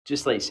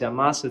Just like to say a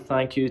massive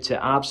thank you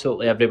to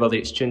absolutely everybody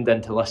that's tuned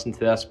in to listen to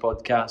this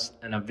podcast,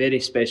 and a very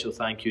special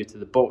thank you to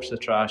the Box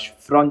of Trash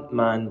front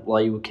man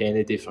Lyle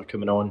Kennedy for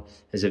coming on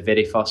as the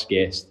very first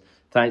guest.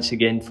 Thanks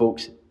again,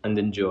 folks, and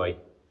enjoy.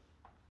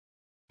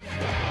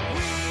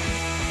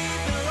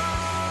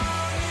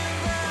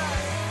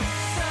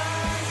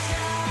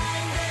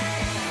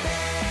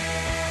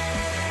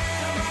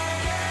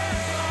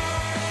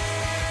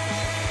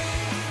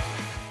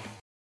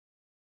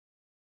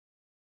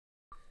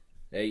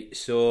 Right,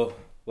 so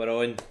we're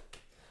on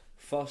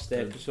first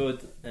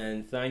episode,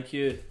 and thank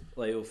you,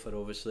 Lyle, for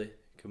obviously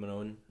coming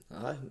on.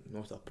 Aye,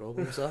 not a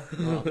problem, sir.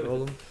 Not a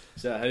problem.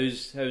 So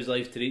how's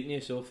life treating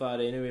you so far?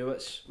 Anyway,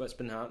 what's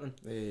been happening?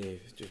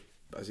 Just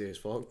busy as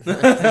fuck.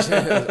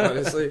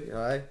 Honestly,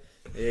 aye.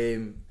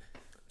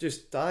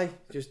 Just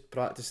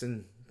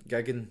practicing,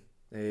 gigging,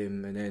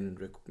 and then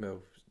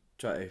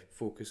try to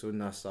focus on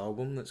this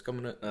album that's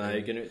coming out. Aye,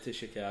 going out to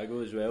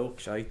Chicago as well.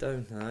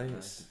 Chi-Town, aye.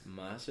 It's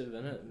massive,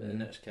 isn't it?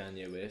 And it's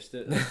Kanye West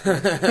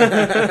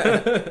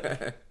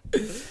it.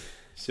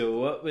 So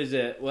what was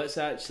it? What's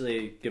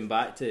actually going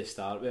back to the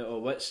start with,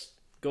 or what's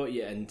got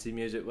you into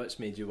music? What's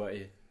made you want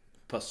to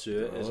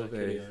pursue it as a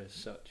career as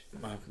such?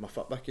 My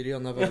football career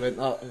never went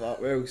that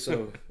well,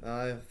 so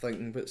I'm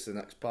thinking what's the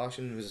next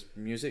passion was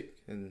music,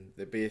 and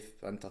they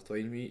both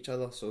intertwine with each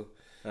other, so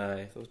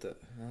aye. I thought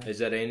it. Aye. Is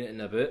there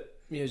anything about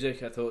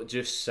music? I thought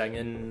just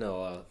singing,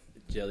 or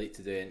do you like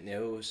to do anything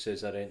else?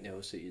 Is there anything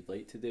else that you'd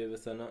like to do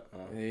within it?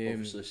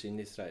 Obviously seen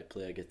you try to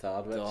play a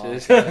guitar, which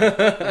is...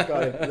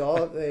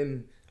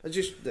 I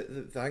just the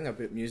thing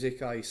about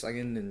music,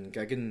 singing and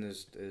gigging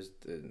is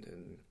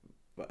and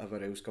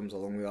whatever else comes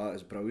along with that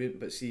is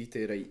brilliant. But see,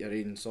 to write your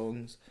own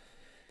songs,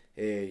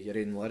 your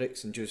own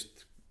lyrics, and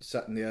just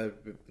sitting there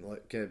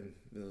like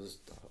there's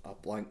a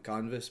blank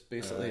canvas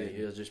basically.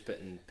 You're just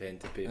putting pen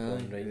to paper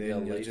and writing your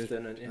life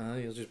in, aren't you?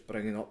 You're just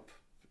bringing up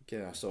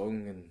a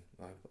song in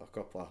a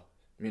couple of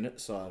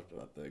minutes, or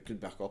it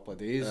could be a couple of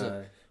days.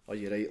 Or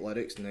you write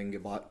lyrics and then go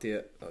back to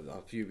it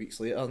a few weeks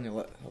later and you're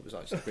like, that was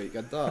actually quite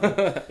good,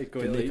 that. You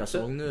can make a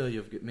song now,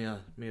 you've got more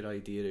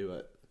idea of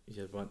what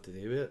you want to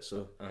do with it,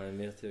 so...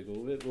 more to go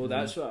with it. Well,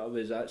 that's what I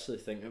was actually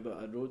thinking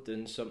about. I wrote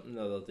down something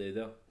the other day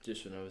there,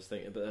 just when I was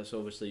thinking about this.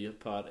 Obviously, you're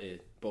part of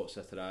Box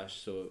of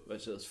Trash, so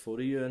there's 4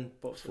 of you in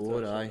Box of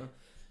Trash. Aye.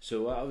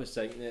 So what I was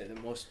thinking,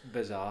 the most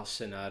bizarre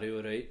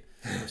scenario, right?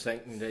 I was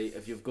thinking, right,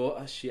 if you've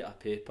got a sheet of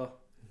paper,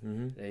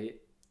 right,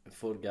 and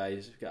 4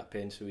 guys have got a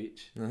pencil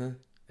each, and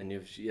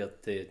you're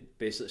to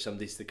basically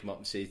somebody's to come up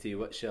and say to you,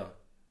 what's your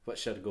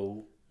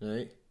goal?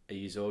 Right. Are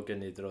you all going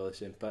to draw the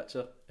same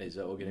picture? Is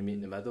it all going to meet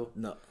in the middle?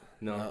 No.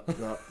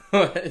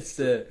 It's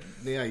the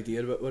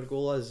idea what our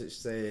goal is.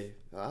 It's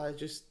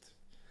just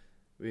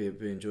we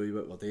enjoy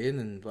what we're doing,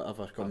 and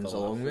whatever comes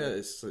along with it.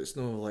 It's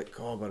no like,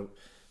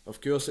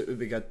 of course it would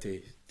be good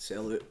to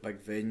sell out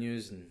big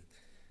venues and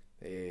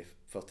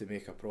for to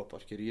make a proper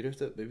career out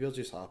of it, but we're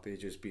just happy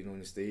just being on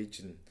the stage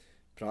and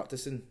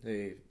practicing,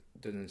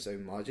 doing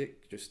sound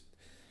magic. Just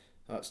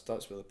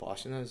that's where the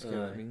passion is. You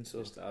know what I mean?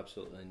 So just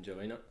absolutely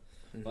enjoying it.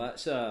 Well,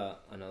 that's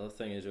another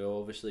thing as well.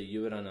 Obviously,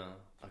 you were in a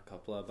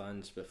couple of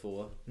bands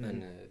before,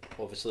 and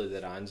obviously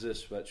the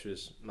Ranzas, which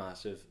was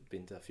massive.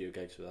 Been to a few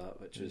gigs with that,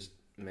 which was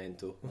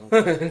mental.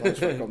 Thanks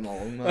for coming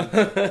along,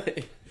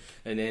 man.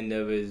 And then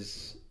there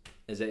was,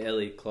 is it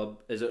LA Club?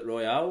 Is it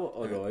Royale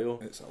or Royal?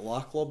 It's a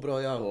La Club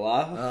Royale.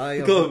 La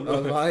Club.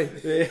 Aye.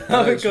 I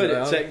haven't got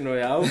it Chicken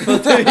Royale for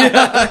 2 years.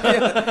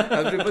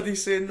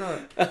 Everybody's saying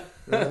that.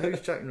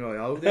 How's Chicken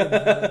Royale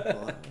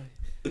then?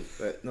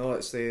 But no,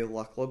 it's the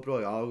La Club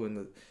Royale,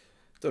 and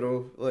don't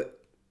know, like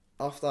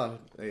after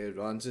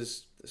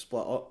Ranz's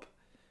split up,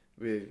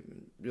 me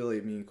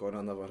and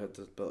Connor never had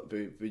this, but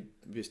we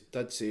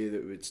did say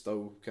that we'd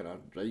still kind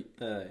of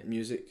write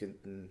music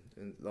and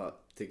that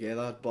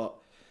together, but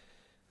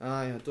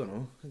I don't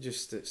know,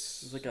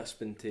 it's like a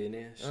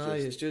spontaneous,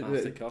 it's just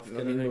off the cuff.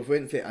 I mean, we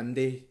went for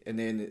indie, and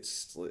then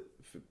it's like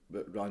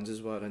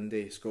Ranz's were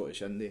indie, Scottish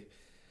indie,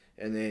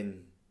 and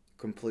then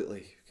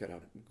completely kind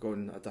of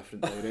gone a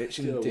different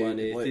direction to like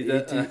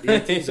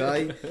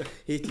 80s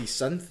 80s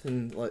synth,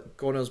 and like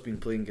Connor's been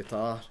playing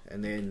guitar,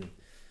 and then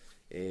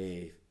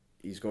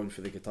he's gone for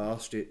the guitar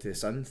straight to the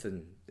synth,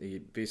 and he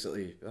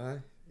basically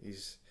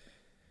he's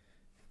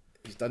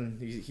done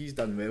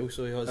well,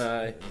 so he has.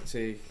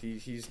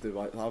 He's the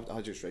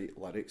I just write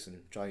lyrics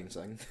and try and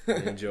sing.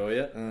 Enjoy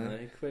it.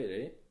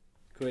 Quite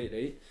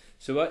right.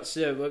 So what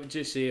would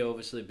you say,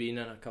 obviously being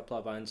in a couple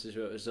of bands as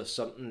well, is there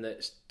something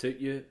that's took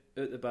you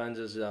out the bands?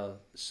 Is there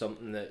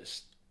something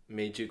that's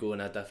made you go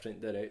in a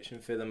different direction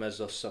for them? Is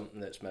there something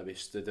that's maybe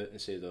stood out and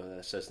said,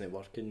 this isn't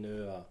working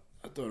now? Or?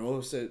 I don't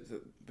know, so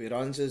with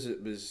Ranz's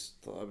it was,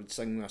 I would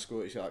sing with a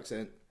Scottish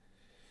accent,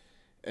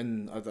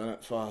 and I done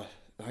it for,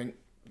 I think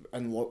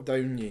in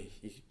lockdown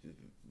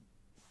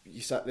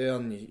you sit there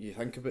and you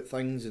think about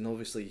things, and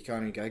obviously you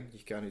can't gig,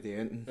 you can't do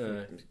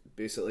anything,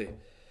 basically.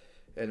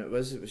 And it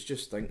was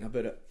just thinking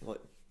about it,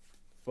 like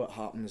what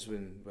happens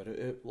when we're out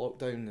of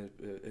lockdown,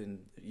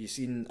 and you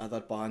seen other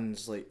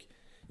bands like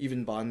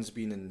even bands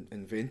being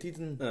invented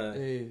and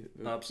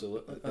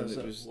absolutely. and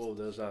it was, well,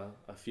 there's a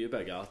few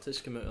big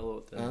artists come out of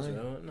lockdown as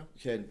well, isn't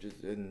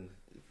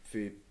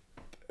there?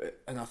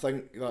 And I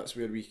think that's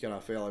where we kind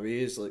of fell away,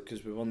 is like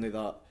because we weren't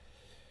that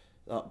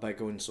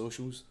big on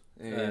socials.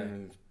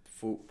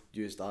 Folk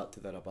use that to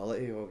their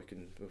ability, or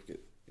we've got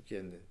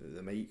again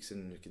the mics,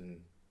 and we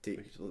can do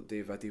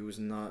videos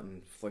and that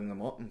and fling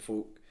them up, and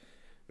folk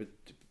would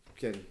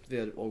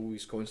they're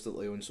always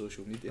constantly on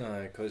social media.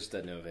 Aye, because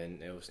they didn't have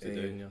anything else to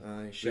do.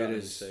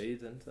 Whereas inside,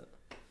 isn't it?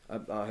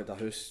 I had a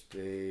house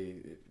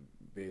with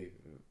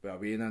a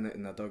vein in it,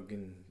 and I dug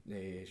in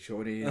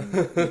Shawnee, and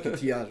you could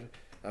hear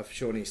if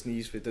Shawnee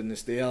sneezed from down the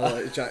stair,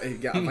 like, trying to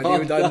get a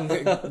video done,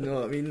 you know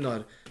what I mean?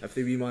 Or if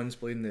the wee man's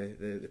playing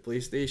the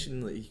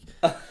PlayStation,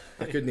 like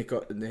I couldn't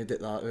cut and edit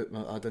that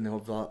out. I didn't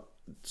have that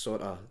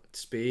sort of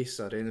space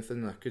or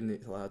anything. I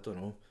couldn't, like, I don't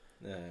know.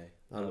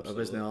 I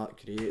wasn't that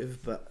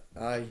creative, but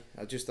I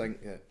just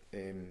think that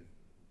in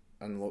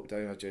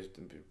lockdown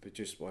we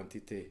just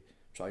wanted to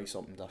try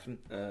something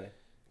different. Right.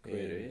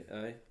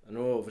 I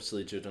know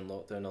obviously during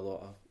lockdown a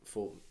lot of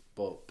folk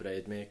bought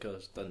bread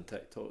makers, done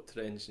TikTok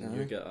trends, and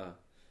you get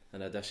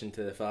an addition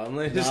to the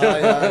family.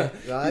 Right.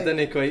 You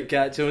didn't quite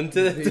catch on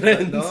to the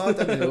trends. No, I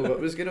didn't know what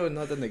was going on.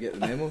 I didn't get the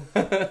memo.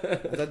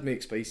 I did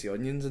make spicy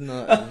onions and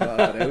that and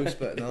whatever else,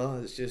 but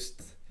no, it's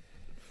just.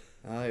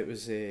 It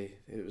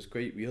was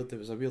quite weird. It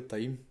was a weird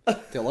time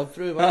to live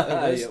through.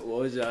 It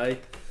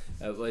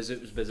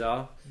was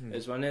bizarre.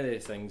 It's one of the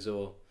things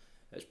though.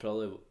 It's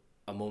probably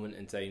a moment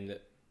in time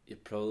that you're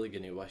probably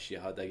going to wish you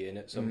had again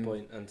at some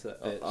point. And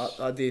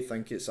I do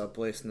think it's a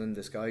blessing in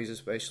disguise,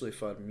 especially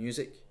for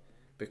music,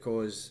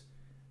 because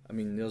I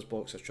mean, there's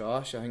Box of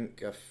Trash. I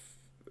think if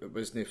it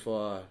wasn't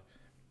for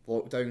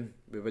lockdown,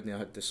 we wouldn't have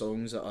had the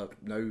songs that are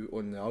now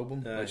on the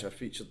album, which are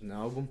featured in the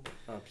album.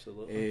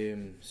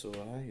 Absolutely. So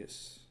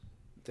it's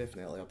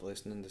definitely a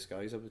blessing in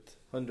disguise, I would.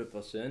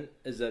 100%.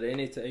 Is there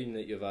any time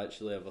that you've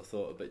actually ever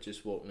thought about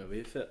just walking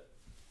away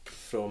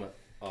from it?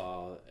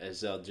 Or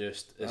is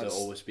it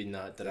always been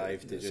that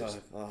drive to just...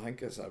 I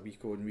think it's a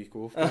week on, week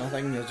off kind of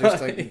thing. You're just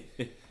thinking,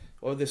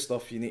 all the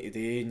stuff you need to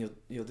do, and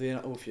you're doing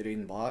it off your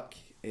own back.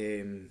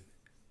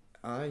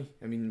 I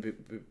mean,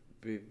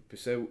 we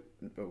sell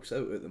out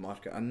at the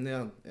market in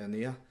there,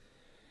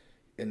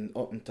 and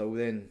up until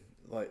then,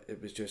 like,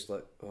 it was just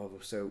like, we'll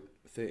sell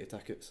 30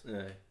 tickets.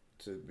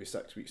 So with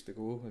 6 weeks to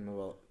go, and we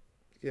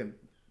were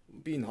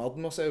being hard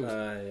on ourselves.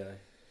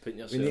 Putting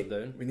yourself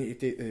down. We need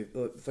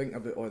to think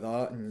about all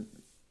that, and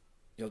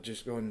you're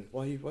just going,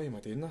 why am I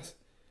doing this?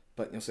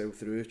 Putting yourself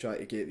through, trying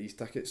to get these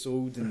tickets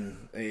sold,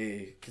 and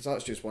because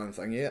that's just one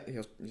thing.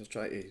 You're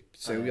trying to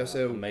sell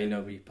yourself. A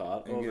minor wee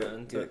part of it,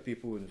 and get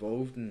people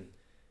involved, and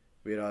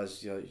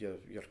whereas you're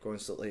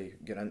constantly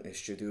getting into the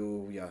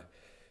studio,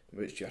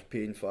 which you're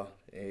paying for,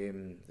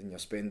 and you're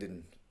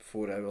spending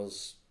 4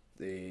 hours.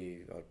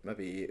 Or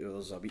maybe 8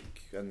 hours a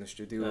week in the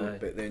studio,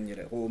 but then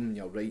you're at home and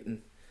you're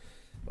writing,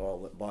 or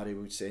like Barry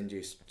would send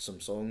you some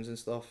songs and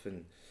stuff,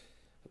 and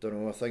I don't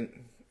know, I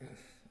think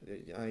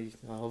I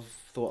have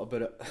thought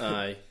about it.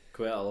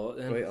 Quite a lot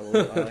then. Quite a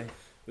lot.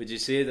 Would you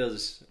say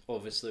there's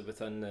obviously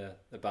within the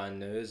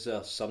band now, is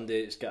there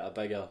somebody that's got a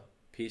bigger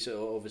piece of it?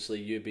 Obviously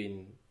you've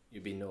been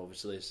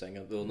obviously a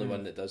singer, the only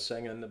one that does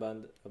sing in the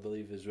band, I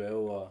believe, as well.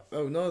 Or...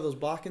 Oh no, there's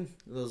backing.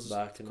 There's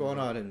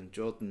Connor and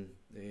Jordan.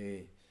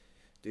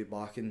 Do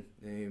backing,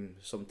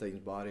 sometimes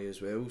Barry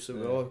as well, so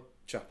we all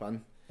chip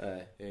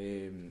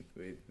in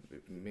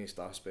with most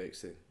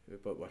aspects of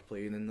what we're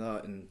playing in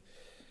that, and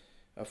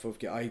if we've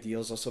got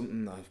ideas or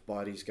something, if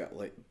Barry's got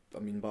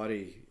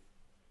Barry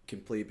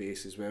can play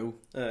bass as well,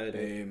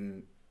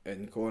 and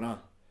Connor,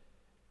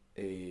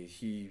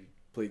 he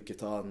played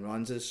guitar and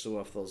Ranzes,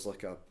 so if there's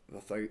like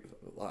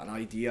an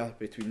idea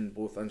between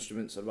both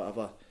instruments or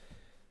whatever,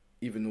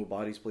 even though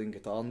Barry's playing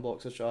guitar in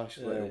Box of Trash,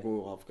 I'll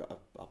go, I've got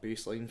a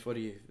bass line for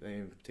you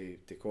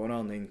to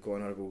Connor, and then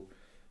Connor will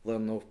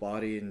learn off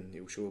Barry and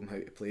he'll show him how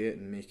to play it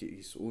and make it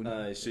his own.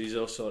 So he's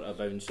all sort of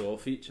bounce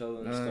off each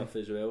other and stuff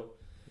as well.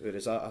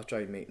 Whereas I try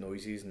and make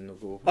noises and they'll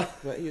go,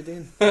 what are you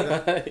doing?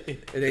 And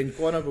then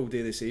Connor will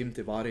do the same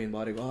to Barry, and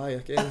Barry go, I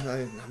can.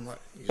 I'm like,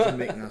 you're just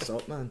making this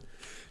up, man.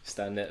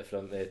 Stand at the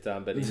front of the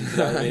tambourine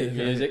and make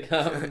music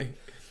happen.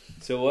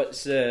 So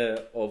what's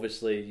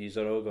obviously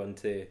you're all going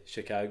to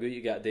Chicago?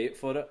 You got a date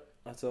for it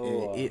at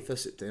all? 8th of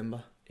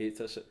September. 8th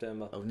of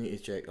September. I'll need to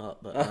check that,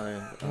 but I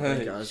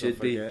think it should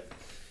be.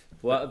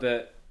 What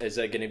about, is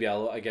there going to be a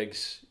lot of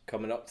gigs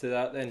coming up to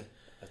that then?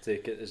 I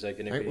take it, is there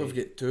going to be... I think we've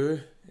got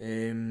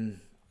 2,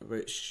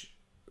 which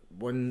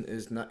one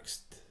is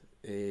next,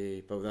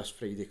 this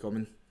Friday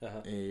coming,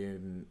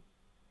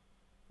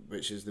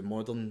 which is the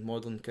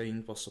modern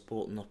kind we're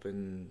supporting up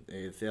in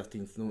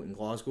 13th Note in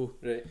Glasgow.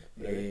 Right.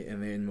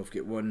 And then we've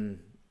got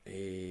one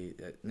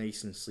at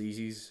Nice and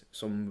Sleazy's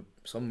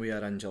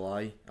somewhere in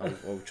July.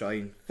 I'll try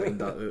and find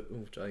that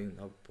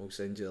out. I'll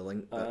send you the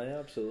link.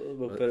 Absolutely.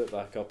 We'll put it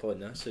back up on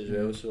this as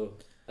well, so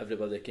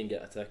everybody can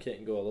get a ticket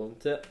and go along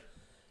to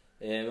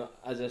it.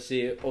 As I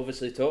say,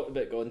 obviously talked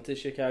about going to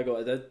Chicago.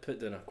 I did put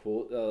down a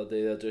quote the other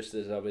day there just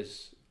as I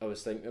was I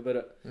was thinking about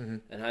it,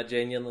 and I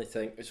genuinely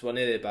think it's one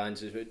of the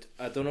bands.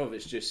 I don't know if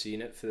it's just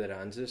seeing it for the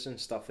Ranzas and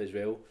stuff as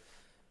well,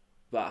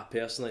 but I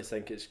personally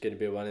think it's going to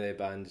be one of the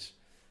bands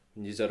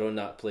when you are on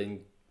that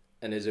plane,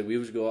 and as the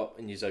wheels go up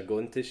and you are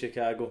going to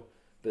Chicago,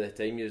 by the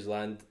time you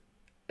land,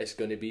 it's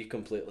going to be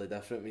completely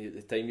different. By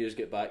the time you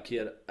get back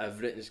here,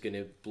 everything's going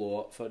to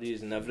blow up for you,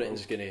 and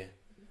everything's going to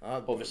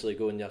obviously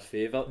go in your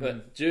favour.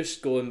 But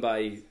just going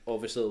by,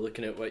 obviously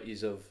looking at what you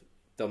have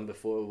done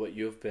before, what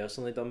you've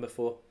personally done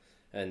before,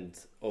 and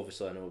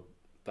obviously I know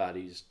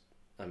Barry's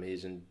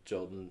amazing,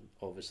 Jordan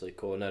obviously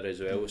Connor as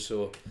well,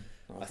 so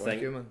I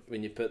think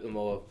when you put them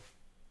all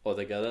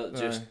together,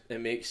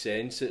 it makes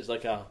sense. It's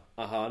like a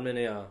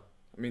harmony. I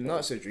mean,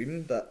 that's a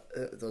dream, but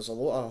there's a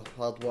lot of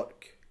hard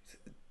work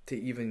to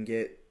even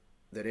get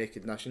the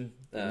recognition,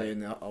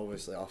 and then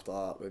obviously after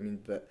that, I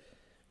mean, but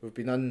we've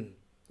been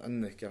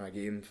in the kind of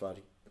game for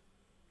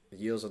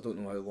years. I don't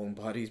know how long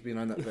Barry's been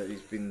in it, but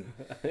he's been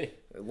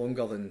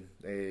longer than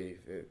the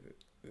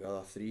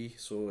other three,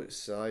 so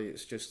it's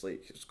just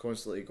like it's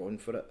constantly going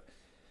for it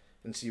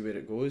and see where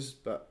it goes.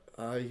 But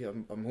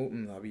I'm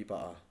hoping a wee bit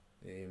of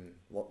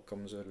luck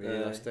comes our way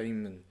this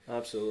time, and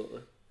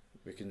absolutely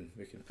we can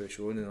push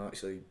on and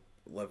actually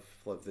live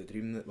the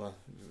dream that we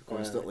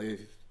constantly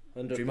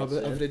 100%. Dream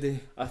about every day.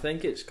 I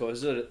think it's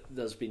because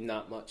there's been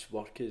that much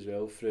work as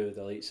well through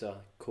the likes of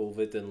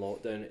COVID and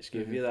lockdown. It's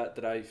give you that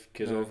drive,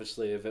 because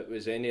obviously if it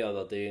was any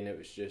other day and it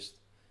was just,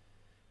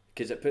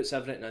 because it puts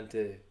everything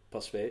into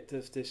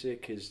perspective to say,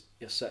 because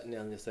you're sitting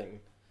there and you're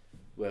thinking,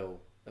 well,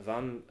 if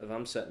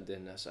I'm sitting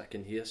doing this, I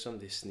can hear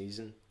somebody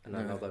sneezing in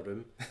another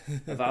room.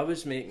 If I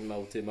was making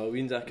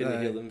multi-millions, I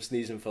couldn't hear them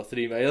sneezing for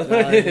 3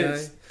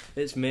 miles.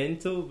 It's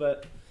mental,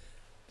 but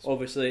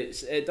obviously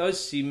it does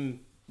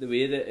seem, the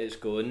way that it's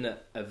going,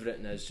 that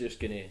everything is just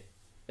going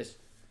to,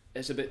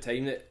 it's about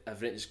time that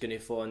everything's going to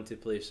fall into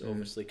place,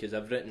 obviously, because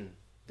everything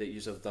that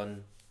you have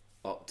done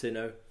up to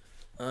now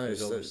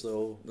is obviously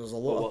all, there's a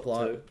lot of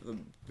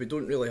plan. We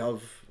don't really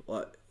have,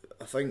 like,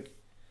 I think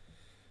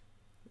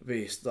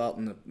we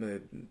starting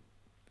the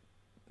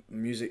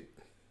music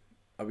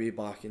away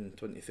back in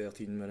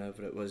 2013,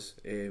 whenever it was,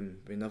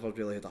 we never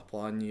really had a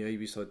plan. You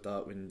always had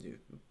that when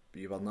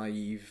you were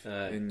naive,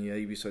 and you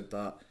always had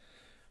that,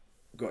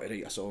 got to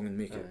write a song and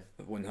make it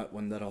one hit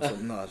wonder or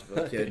something.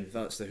 But again,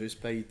 that's the hoose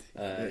pied.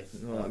 You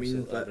know what I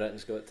mean? But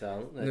Britain's Got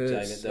Talent, like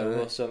Giant Down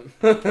or something.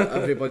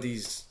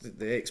 Everybody's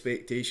the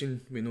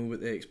expectation. We know what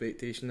the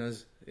expectation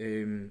is,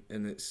 and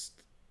it's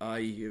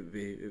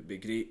it'd be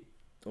great,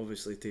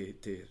 obviously, to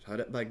hit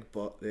it big.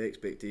 But the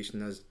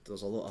expectation is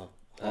there's a lot of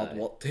hard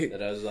work to.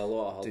 There is a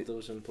lot of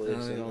hurdles in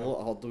place. A lot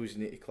of hurdles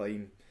you need to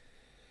climb.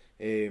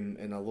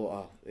 And a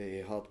lot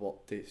of hard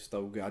work to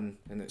still go in,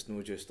 and it's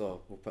not just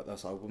we'll put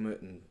this album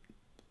out, and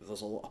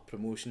there's a lot of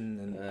promotion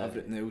and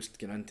everything else to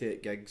get into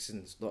it, gigs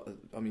and stuff.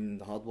 I mean,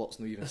 the hard work's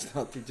not even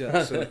started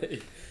yet. So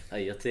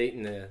you're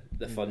taking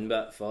the fun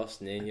bit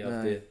first, and then you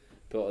have to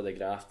put all the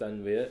graft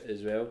in with it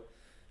as well.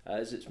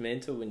 It's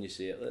mental when you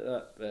say it like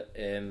that. But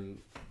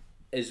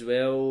as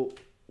well,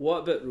 what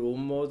about role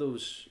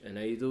models and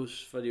idols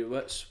for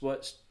you?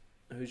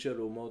 Who's your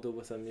role model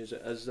within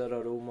music? Is there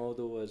a role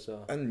model?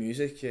 In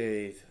music,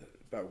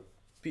 well,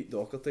 Pete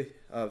Doherty.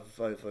 I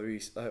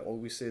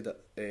always say that,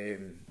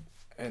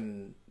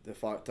 and the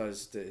fact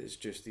is that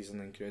he's an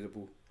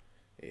incredible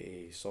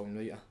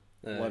songwriter,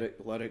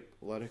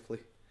 lyrically.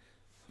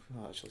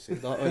 I actually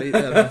said that right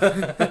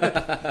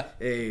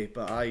there.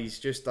 But he's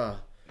just an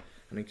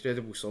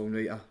incredible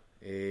songwriter,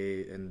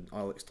 and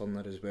Alex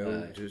Turner as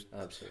well. Just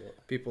absolutely.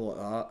 People like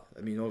that.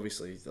 I mean,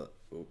 obviously, that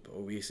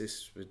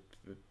Oasis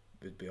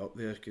would be up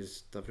there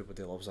because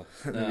everybody loves an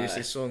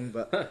Oasis song,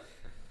 but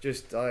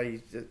just I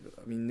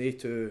mean, they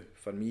two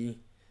for me,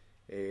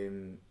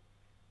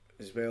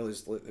 as well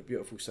as like the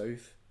Beautiful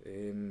South.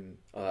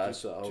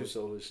 That's what I was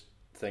always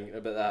thinking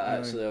about that.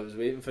 Actually, I was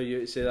waiting for you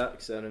to say that,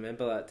 because I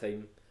remember that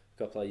time a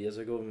couple of years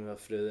ago when we were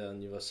through there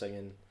and you were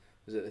singing,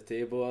 was it the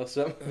table or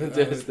something?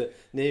 Just the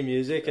no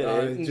music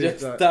and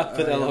just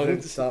tapping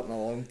along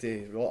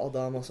to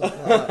Rotterdam or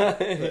something like that.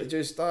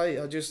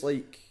 But I just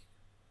like,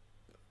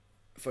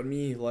 for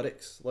me,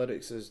 lyrics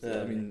is,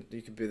 I mean,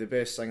 you could be the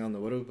best singer in the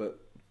world, but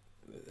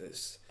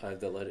it's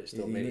the lyrics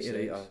don't you make need sense.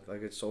 to write a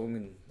good song,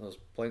 and there's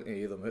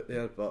plenty of them out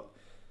there, but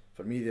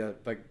for me they are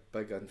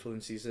big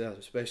influences there,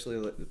 especially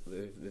like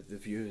the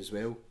View as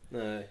well.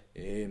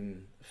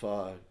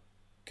 For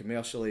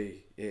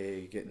commercially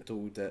getting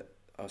told that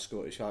a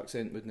Scottish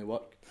accent wouldn't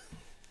work,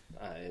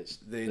 it's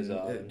then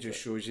bizarre, it just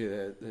shows you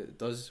that it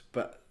does,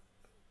 but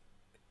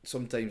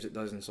sometimes it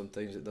does and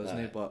sometimes it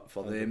doesn't. But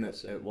for 100%. Them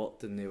it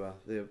worked, and they were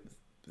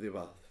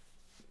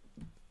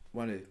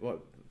one of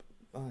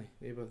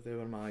they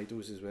were my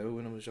idols as well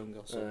when I was younger.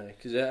 So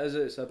because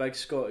it's a big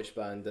Scottish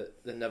band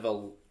that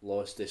never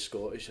lost the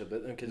Scottish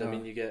about them. Because I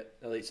mean, you get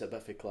like a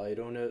Biffy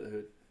Clyro on it,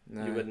 who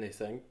you wouldn't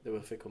think they were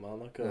from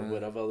Kilmarnock or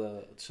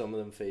wherever. Some of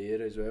them for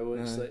here as well.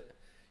 It's like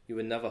you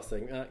would never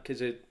think that,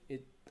 because I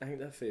think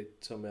they're from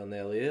somewhere in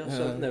LA or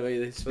something. The way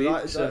they speak.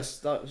 But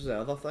that was the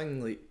other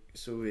thing. Like,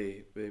 so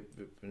we when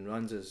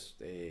Ranzas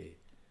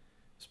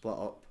split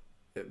up,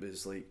 it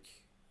was like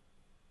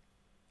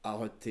I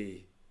had to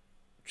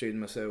train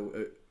myself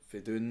out for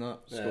doing that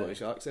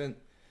Scottish accent,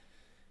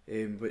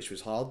 which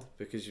was hard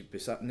because you'd be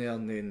sitting there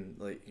and then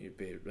like you'd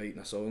be writing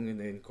a song and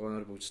then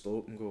Connor would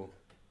stop and go,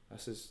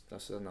 this is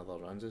another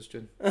Ranzas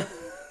tune.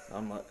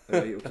 I'm like,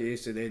 right, okay.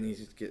 So then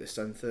he'd get the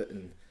synth it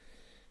and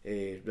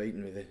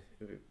writing with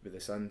the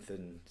synth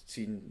and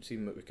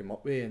seeing what we come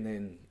up with, and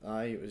then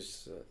it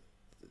was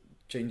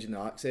changing the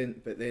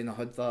accent. But then I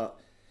had that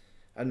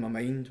in my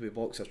mind with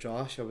Box of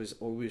Trash. I was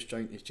always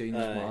trying to change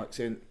my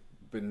accent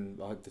when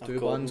I had the two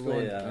bands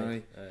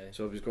going.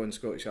 So I was going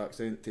Scottish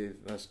accent to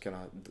this kind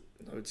of,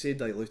 I would say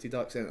diluted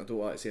accent. I don't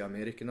want to say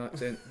American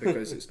accent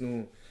because it's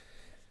no.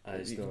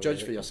 You can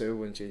judge for yourself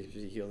once you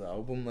hear the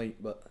album, like.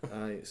 But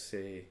it's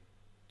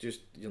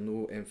just you're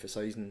not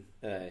emphasising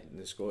the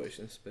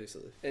Scottishness,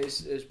 basically.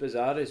 It's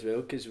bizarre as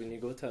well because when you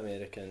go to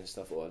America and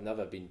stuff, well, I've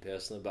never been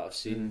personally, but I've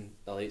seen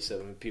the likes of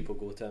when people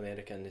go to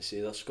America and they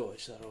say they're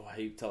Scottish, they're all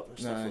hyped up and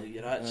stuff. Like,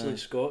 you're actually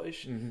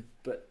Scottish,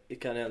 but you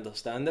can't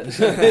understand it.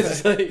 So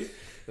it's like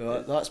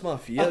that's my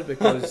fear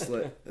because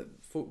like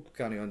folk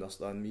can't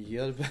understand me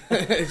here.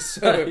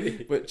 So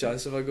what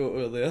chance have I got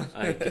over there?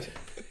 I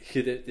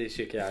could it to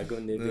Chicago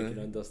and nobody can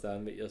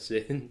understand what you're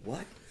saying.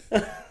 What?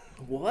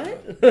 What?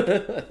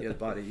 Yeah,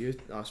 Barry, you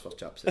ask for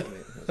chapstick,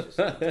 mate. That's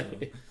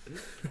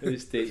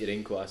just take your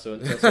ink glass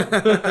on or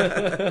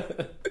something.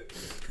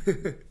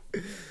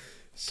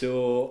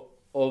 So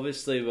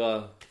obviously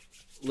we're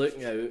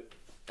looking out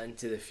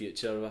into the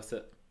future with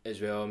it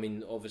as well. I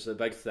mean, obviously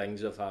big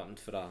things have happened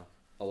for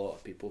a lot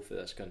of people for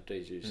this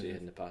country, as you say,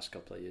 in the past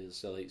couple of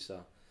years. The likes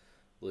of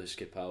Lewis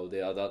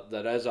Capaldi,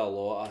 there is a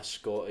lot of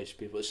Scottish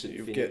people, St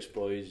Phoenix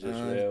Boys as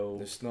well.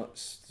 The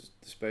Snuts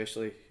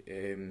especially.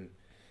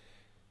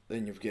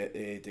 Then you've got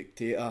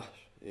Dictator.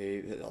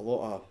 A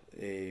lot of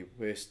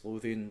West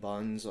Lothian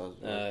bands are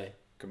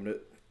coming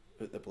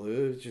out the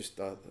blue, just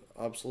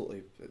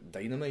absolutely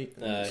dynamite.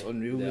 And it's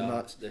unreal.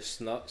 The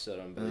Snuts are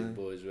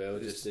unbelievable as well,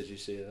 just as you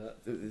say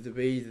that. The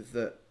way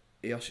that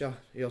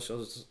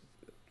Ayrshire's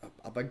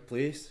a big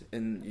place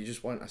and you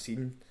just want a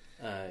scene.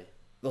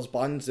 There's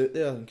bands out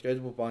there,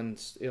 incredible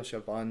bands,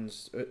 Ayrshire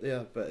bands out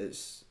there, but it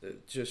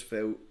just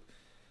felt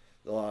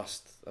the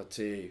last, I'd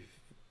say,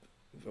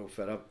 well,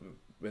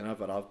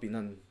 whenever I've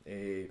been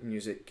in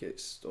music,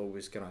 it's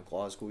always kind of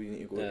Glasgow. You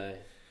need to go.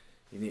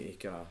 You need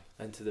to kind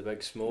of into the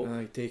big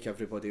smoke. Take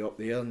everybody up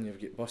there, and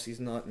you've got buses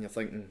and that, and you're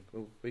thinking,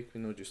 well, we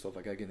can not just have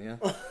a gig in here.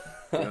 You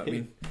know what I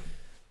mean?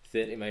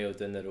 30 miles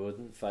down the road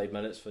in 5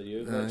 minutes for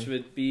you, which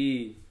would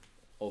be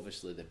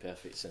obviously the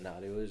perfect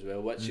scenario as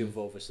well, which you've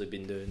obviously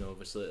been doing,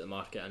 obviously, at the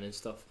marketing and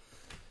stuff.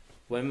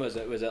 When was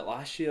it? Was it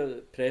last year?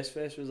 Press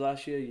Fest was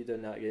last year? You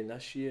doing that again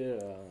this year?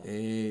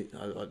 We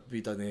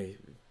done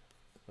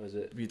was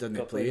it? We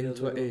didn't play in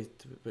 20.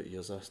 What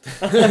year's this?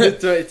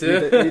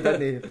 22. We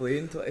didn't play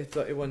in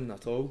 2021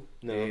 at all.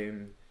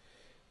 No.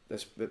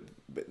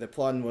 The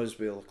plan was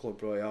with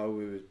Club Royale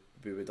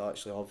we would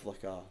actually have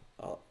like a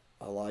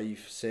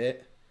live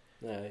set,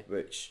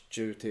 which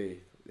due to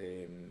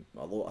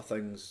a lot of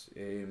things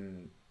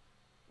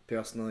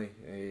personally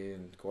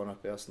and Connor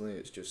personally,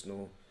 it's just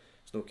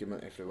it's not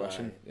coming to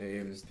fruition.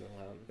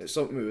 It's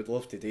something we would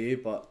love to do,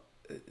 but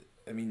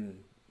I mean,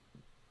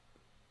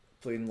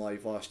 playing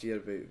live last year,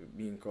 but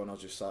me and Connor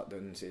just sat down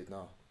and said,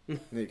 nah,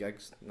 no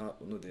gigs, nah,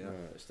 we're not doing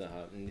it. It's not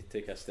happening. You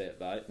take a step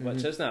back,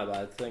 which isn't a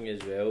bad thing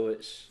as well.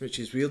 Which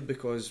is weird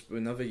because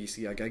whenever you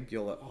see a gig,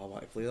 you're like, oh, I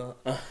want to play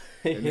that.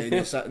 And then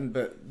you're sitting,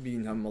 but me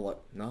and him were like,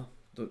 nah,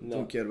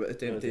 don't care what the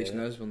temptation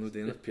is, we're not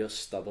doing it. You're pure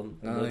stubborn,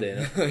 we're not doing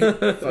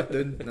it. Fuck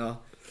down, nah.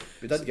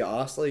 We did get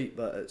asked, like,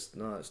 but it's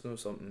not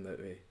something that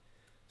we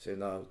say,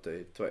 nah,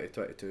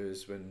 2022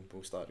 is when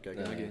we'll start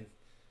gigging again.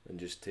 And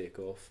just take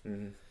off.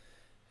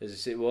 As I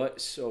say,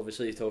 what's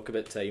obviously you talk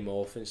about time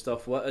off and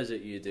stuff. What is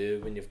it you do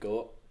when you've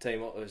got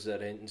time off? Is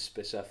there anything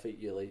specific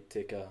you like?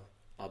 Take a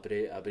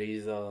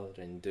breather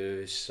and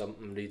do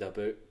something, read a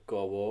book, go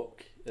a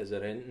walk. Is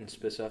there anything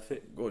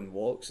specific? Going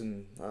walks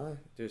and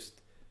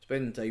just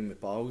spending time with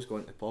pals,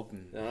 going to the pub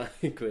and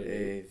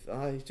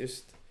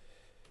just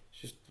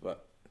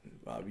what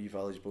a wee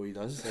village boy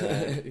does.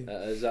 It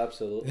is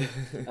absolutely.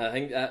 I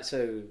think that's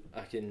how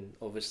I can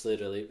obviously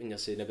relate when you're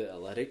saying about the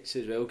lyrics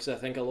as well, because I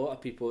think a lot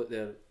of people out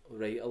there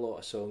write a lot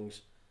of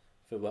songs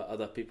for what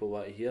other people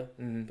want to hear,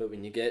 but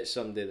when you get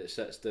somebody that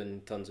sits down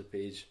and turns a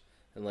page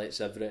and lets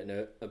everything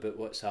out about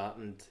what's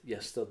happened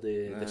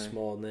yesterday, this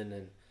morning,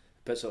 and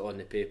puts it on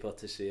the paper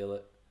to say,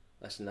 like,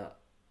 listen,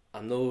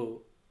 I'm not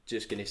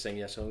just going to sing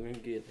you a song, I'm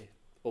going to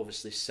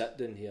obviously sit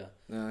down here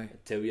and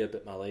tell you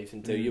about my life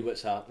and tell you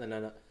what's happening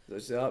in it.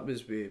 That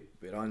was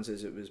with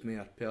Ranzas, it was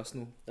more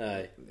personal.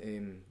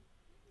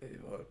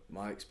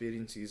 My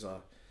experiences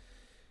are,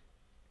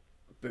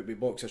 but with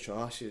Box of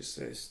Trash,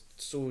 it's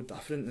so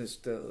different. It's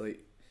like,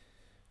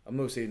 I'm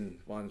not saying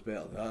one's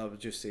better than the other, I was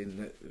just saying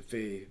that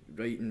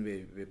for writing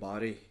with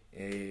Barry,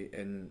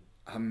 and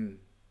him,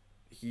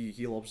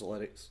 he loves the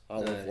lyrics. I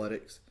love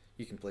lyrics.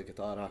 He can play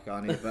guitar, I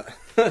can't, but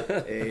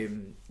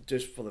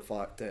just for the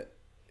fact that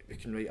we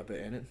can write about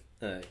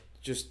anything.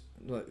 Just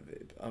like,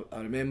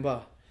 I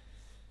remember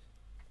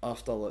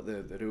after like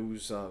the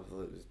rules that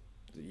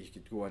you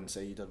could go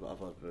inside or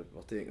whatever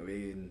were taken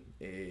away, and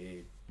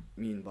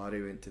me and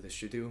Barry went to the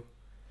studio,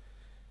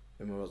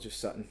 and we were just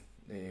sitting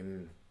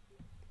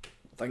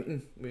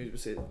thinking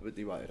what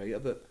do you want to write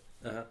about.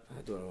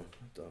 I don't know.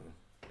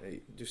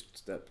 Right, just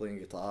start playing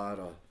guitar,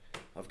 or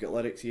I've got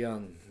lyrics here,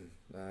 and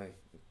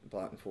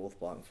back and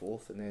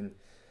forth, and then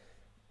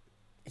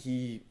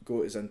he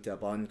got us into a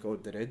band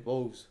called the Red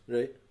Balls,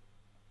 right,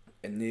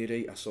 and they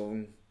write a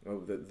song.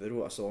 Well, they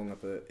wrote a song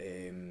about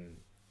an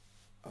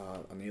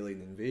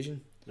alien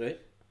invasion, right,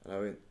 and I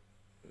went,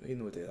 "You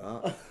know, do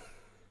that,"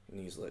 and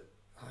he's like,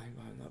 "Aye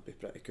man, that'd be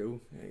pretty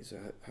cool." And he's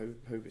like,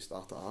 "How we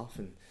start it off?"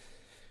 And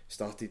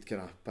started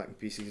kind of picking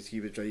pieces.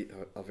 He would write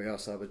a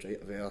verse, I would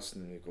write a verse,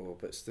 and we go,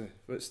 what's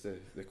the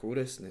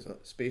chorus? And he's like,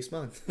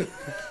 "Spaceman,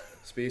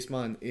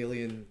 spaceman,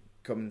 alien,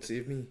 come and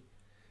save me."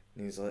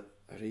 And he's like,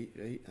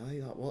 right, aye,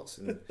 that works.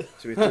 And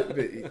so we took,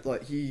 but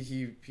like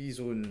he's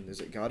on,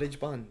 is it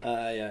GarageBand?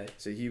 Aye.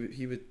 So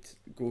he would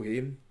go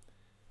home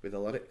with the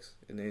lyrics,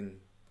 and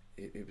then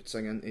he would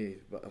sing into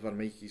whatever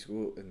mic he's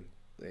got, and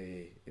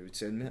he would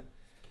send me it.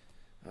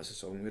 That's a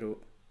song we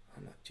wrote.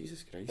 I'm like,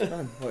 Jesus Christ,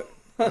 man, like,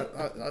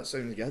 that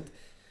sounds good.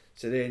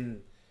 So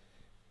then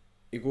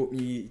he got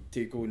me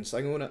to go and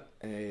sing on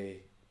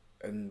it,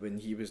 and when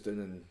he was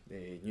down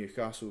in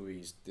Newcastle,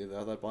 he's the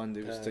other band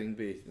he was signed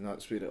by, and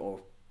that's where it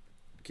all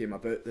came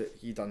about, that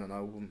he done an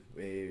album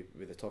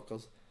with the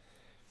Tuckers,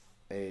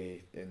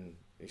 and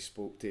he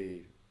spoke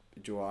to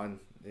Joanne,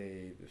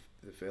 the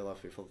fella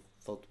for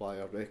Third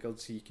Wire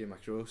Records. He came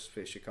across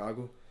from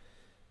Chicago,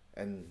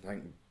 and I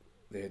think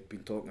they had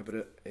been talking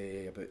about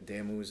it, about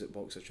demos that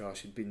Box of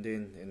Trash had been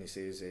doing, and he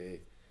says,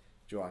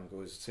 Joanne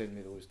goes, "Send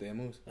me those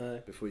demos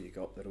before you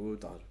get up the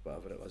road," or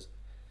whatever it was.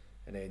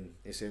 And then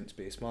he sent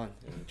Spaceman,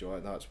 and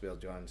Joanne, that's where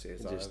Joanne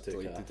says, "I'd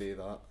like to do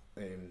that,"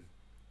 and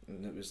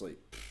it was like,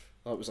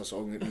 that was a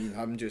song that me and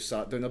him just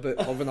sat down about,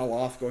 having a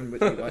laugh, going,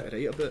 "What do you want to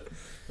write about?"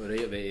 We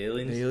write about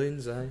aliens.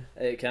 Aliens, aye.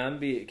 It can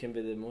be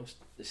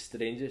the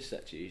strangest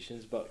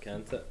situations, but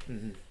can't it?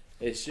 Mm-hmm.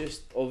 It's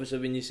just, obviously,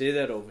 when you say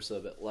they're obviously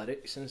about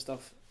lyrics and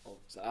stuff,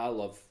 I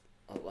love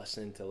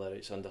listening to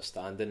lyrics,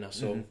 understanding a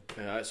song.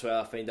 And that's why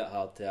I find it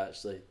hard to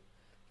actually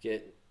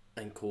get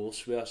in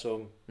course with a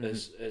song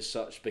as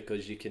such,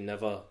 because you can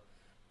never,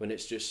 when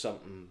it's just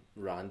something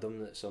random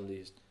that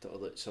somebody's,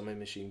 like some of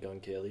Machine Gun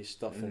Kelly's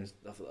stuff and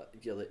stuff like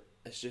that, you're like,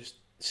 it's just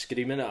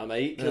screaming at a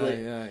mic.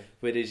 Aye.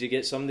 Whereas you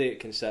get somebody that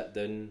can sit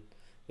down,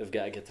 they've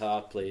got a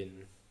guitar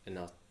playing, and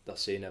they're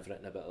saying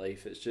everything about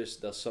life. It's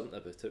just, there's something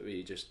about it where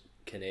you just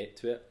connect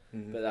to it.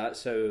 But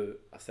that's how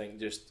I think,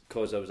 just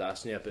because I was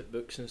asking you about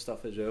books and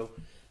stuff as well,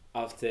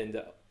 I've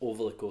tended,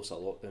 over the course of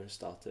lockdown,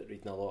 started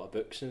reading a lot of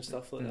books and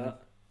stuff like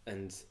that,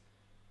 and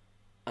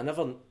I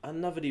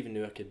never even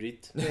knew I could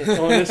read,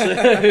 honestly.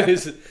 It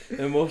was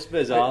the most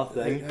bizarre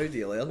thing. How do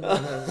you learn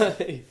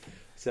that?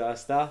 So I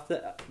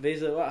started,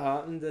 basically what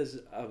happened is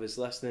I was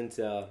listening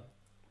to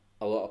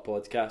a lot of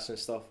podcasts and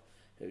stuff.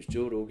 It was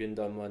Joe Rogan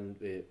done one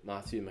with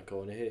Matthew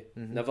McConaughey.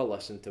 Never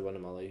listened to one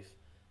in my life,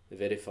 the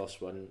very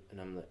first one,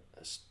 and I'm like,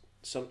 there's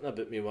something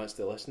about me wants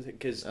to listen to it,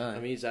 because I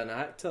mean, he's an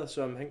actor,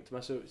 so I'm thinking to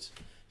myself,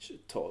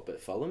 should talk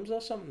about films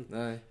or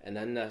something. And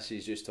in this,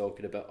 he's just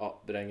talking about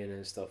upbringing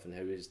and stuff, and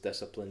how he's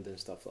disciplined and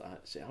stuff like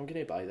that. So I'm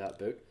going to buy that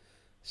book,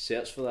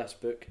 search for this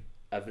book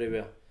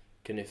everywhere,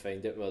 couldn't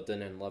find it. We were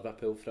down in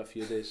Liverpool for a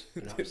few days,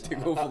 and I was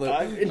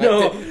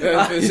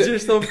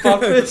just on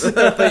purpose.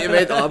 I thought you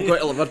meant, I'm going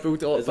to Liverpool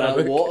to it's like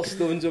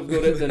Waterstones have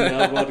got it down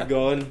there, we're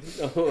gone.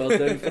 We're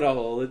down for a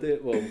holiday,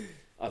 well,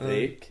 a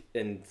break,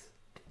 and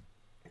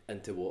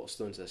into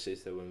Waterstones. I say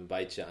to the woman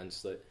by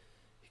chance, like,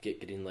 you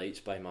get Green Lights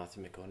by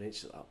Matthew McConaughey.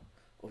 She's like,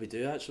 "Oh, we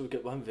do actually, we've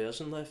got one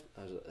version left."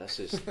 I was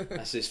like,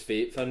 this is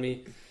fate for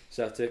me.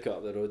 So I took it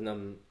up the road,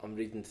 and I'm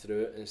reading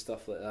through it and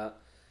stuff like that,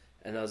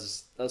 and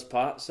there's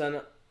parts in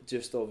it,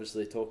 just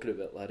obviously talking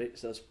about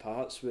lyrics, there's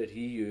parts where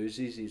he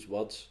uses his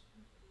words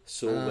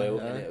so well,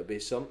 and it'll be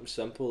something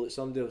simple, like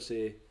somebody will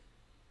say,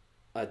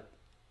 I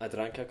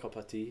drank a cup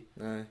of tea,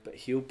 but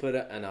he'll put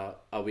it in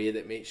a way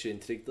that makes you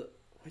intrigued, like,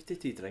 why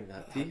did he drink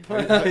that tea?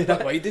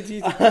 Why did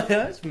he?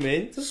 That's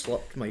mental.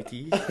 Slipped my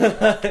tea.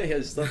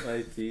 He slipped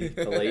my tea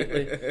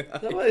politely.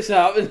 What is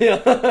happening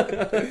here?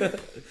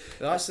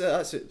 That's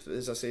it.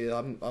 As I say,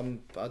 I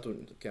don't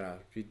kind of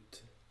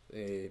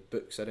read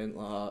books or anything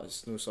like that.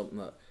 It's not something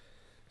that,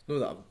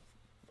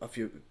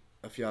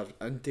 if you're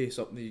into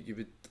something, you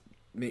would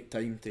make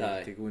time to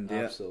go and do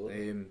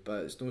it.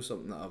 But it's not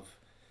something that I've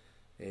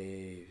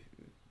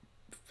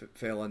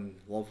fell in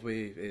love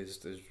with is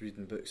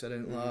reading books or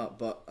anything like that.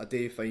 But I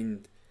do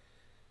find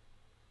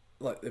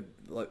like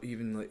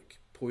even like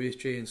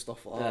poetry and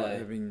stuff like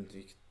that. I mean,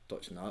 you could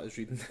touch on that as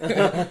reading.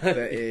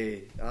 But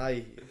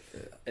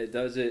it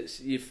does. It's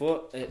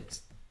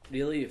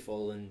really you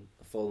fall in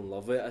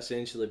love with it,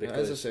 essentially,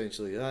 because it is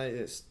essentially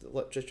it's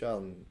literature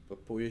and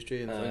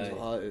poetry and things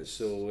like that.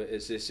 So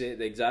it's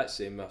the exact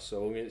same with a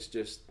song. It's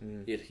just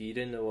you're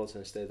hearing the words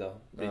instead of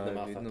reading them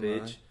off a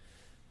page.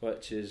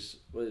 Which is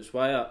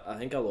why I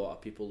think a lot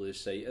of people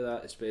lose sight of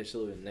that,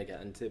 especially when they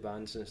get into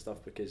bands and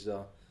stuff, because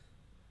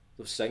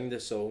sing the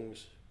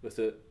songs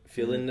without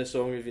feeling the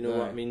song, if you know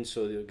what I mean.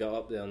 So they'll get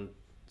up there and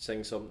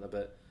sing something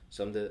about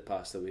somebody that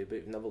passed away, but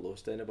you've never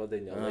lost anybody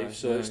in your life,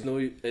 so it's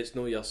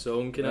no your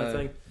song kind of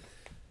thing.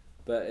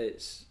 But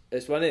it's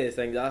one of the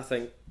things I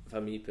think for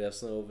me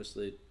personally,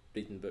 obviously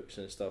reading books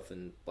and stuff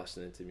and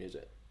listening to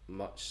music,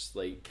 much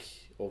like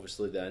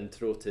obviously the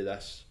intro to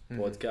this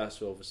podcast.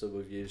 So obviously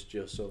we've used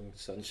your song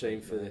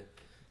Sunshine for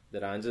the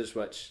Ranzas,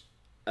 which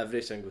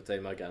every single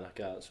time I get in a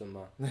car it's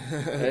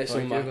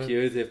on my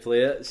queue to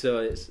play it, so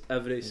it's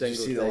every single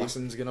time. You see the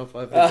listens going up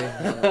every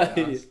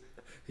time.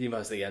 He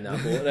must have gotten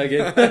that motor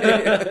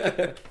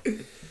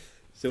again.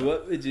 So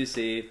what would you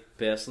say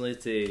personally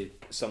to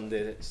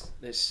somebody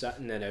that's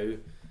sitting there now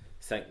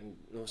thinking,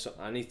 no,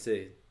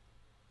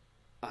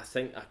 I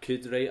think I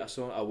could write a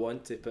song, I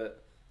want to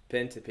put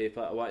pen to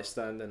paper, I want to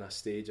stand on a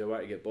stage, I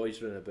want to get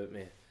boys running about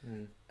me,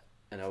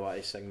 and I want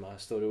to sing my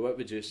story. What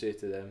would you say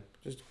to them?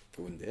 Just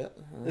go and do it.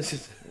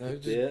 Just go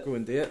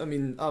and do it. I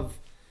mean,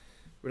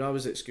 when I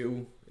was at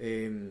school,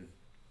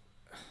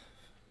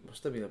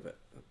 must have been a bit.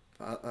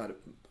 I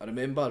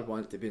remember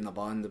wanting to be in a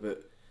band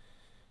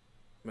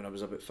when I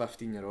was about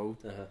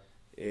 15-year-old.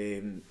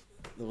 There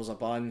was a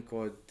band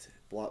called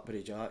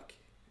Blackberry Jack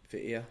for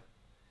here,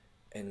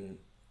 and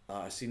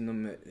I seen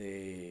them at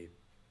the,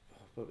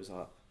 what was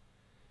that?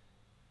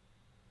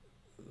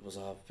 There was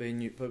a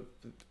venue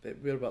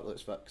where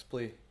Whitlett's Fix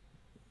play.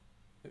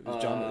 It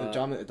was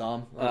Jam at the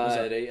Dam.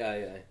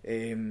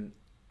 And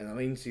I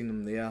mind seeing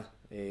them there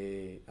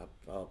a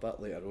bit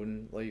later on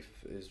in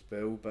life as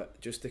well, but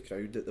just the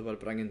crowd that they were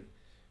bringing,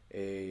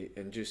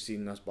 and just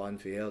seeing this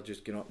band fair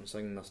just going up and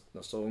singing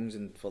their songs,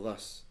 and for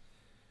this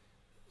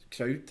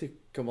crowd to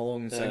come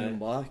along and sing them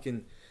back,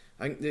 and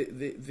I think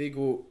they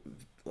go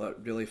like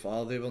really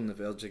far. They were on the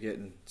verge of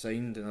getting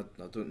signed, and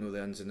I don't know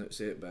the ins and outs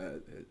of it,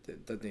 but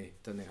it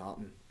didn't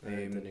happen.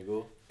 Didn't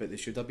go. But they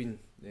should have been.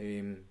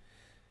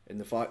 And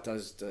the fact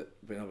is that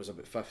when I was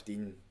about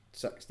 15,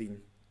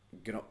 16,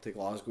 going up to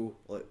Glasgow,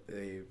 like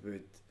they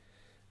would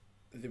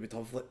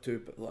have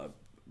like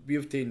we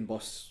have taken a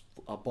bus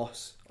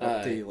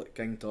up to like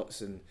King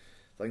Tut's and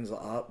things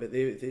like that, but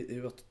they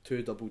were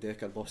 2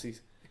 double-decker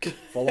buses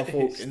full of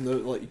folk,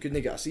 and like you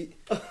couldn't get a seat,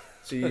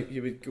 so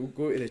you would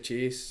go to the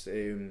Chase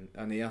and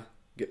there,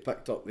 get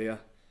picked up there,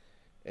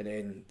 and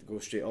then go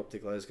straight up to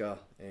Glasgow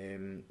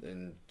and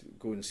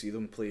go and see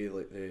them play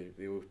like the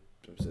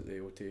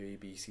O2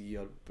 ABC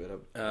or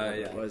whatever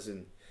it was,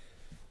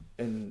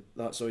 and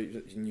that's all.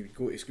 And you would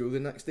go to school the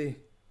next day,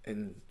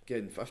 and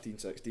getting 15,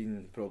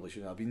 16 probably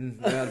shouldn't have been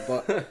there,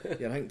 but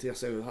you think to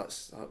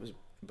yourself, that was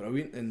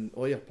brilliant, and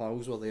all your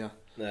pals were there.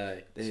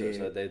 So it's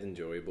a dead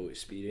enjoyable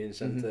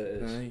experience, isn't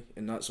it? Aye,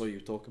 and that's all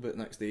you talk about the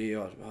next day,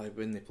 or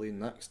when they play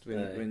next,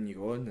 when you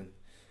go on, and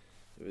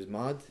it was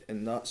mad,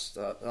 and that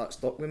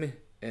stuck with me,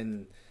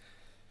 and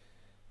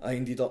I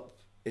ended up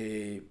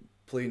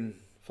playing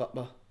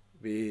football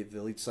with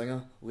the lead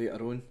singer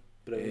later on,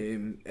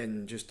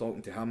 and just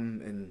talking to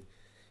him, and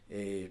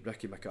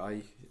Ricky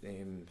Mackay,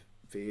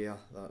 Fair,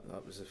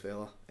 that was the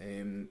fella.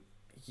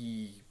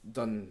 He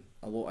done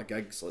a lot of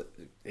gigs like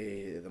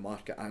the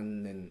Market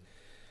Inn and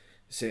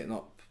setting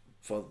up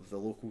for the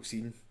local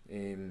scene,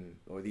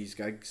 or these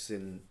gigs,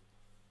 and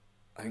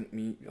I think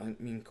me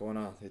and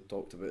Connor had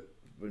talked about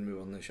when we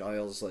were in the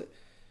Shires, like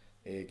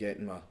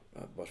getting our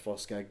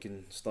first gig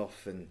and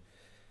stuff, and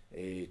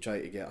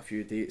try to get a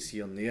few dates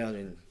here and there,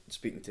 and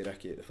speaking to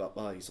Ricky at the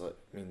football, he's like,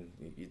 I mean,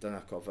 you done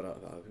a cover,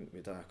 I think we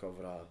done a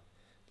cover of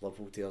Love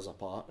Will Tear Us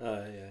Apart,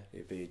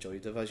 by Joy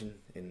Division,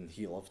 and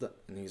he loved it,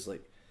 and he's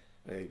like,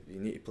 you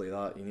need to play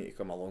that, you need to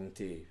come along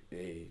to,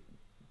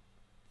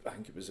 I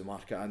think it was the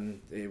Market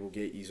Inn, we'll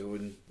get his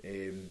own,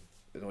 and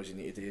all you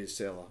need to do is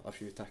sell a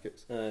few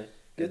tickets. Good.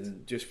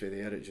 And just for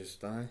there, it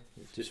just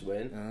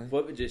went. Aye.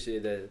 What would you say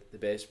the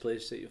best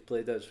place that you've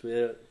played is?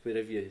 Where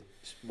have you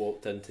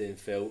walked into and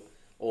felt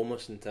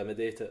almost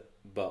intimidated,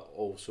 but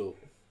also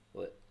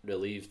like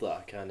relieved, like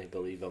I can't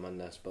believe I'm in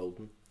this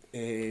building?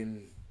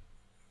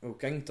 Well,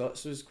 King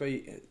Tut's was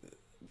quite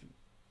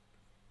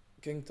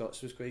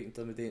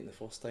intimidating the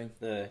first time.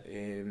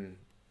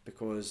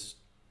 Because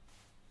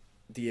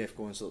DF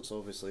concerts,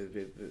 obviously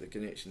the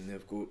connection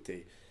they've got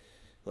to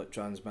like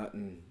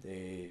transmitting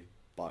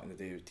back in the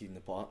day with Teen the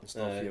Part and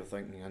stuff, you're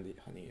thinking I need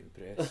to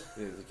impress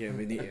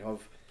we need to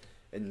have,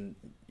 and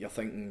you're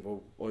thinking,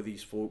 well, all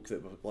these folk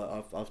that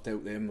like I've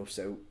told them we've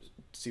sold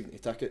 70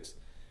 tickets,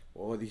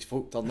 well, all these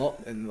folk turn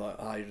up and like,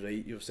 aye,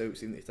 right, you've sold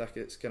 70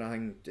 tickets kind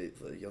of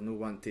thing, you're no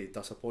one to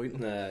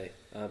disappoint them. Aye,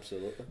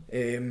 absolutely.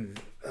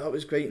 That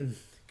was quite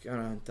kind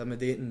of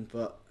intimidating,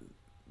 but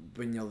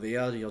when you're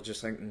there, you're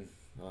just thinking,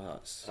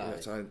 it's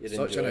such an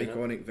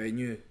iconic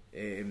venue,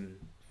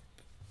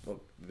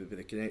 with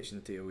the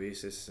connection to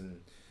Oasis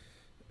and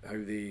how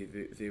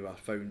they were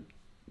found.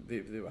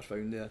 They were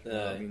found there. You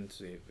know what I mean?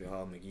 So we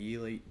have McGee,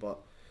 like, but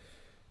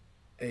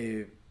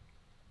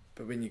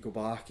when you go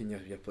back and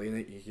you're playing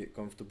it, you get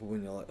comfortable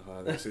and you're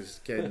like, this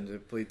is getting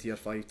played here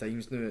 5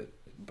 times now,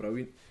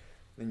 brilliant,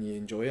 and you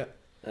enjoy it.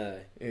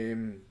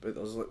 But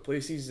there's like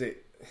places that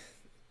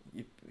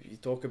you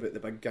talk about the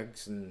big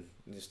gigs and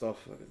the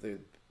stuff, the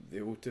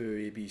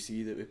O2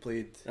 ABC that we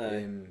played,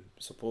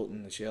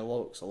 supporting the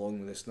Sherlocks along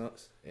with the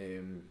Snuts.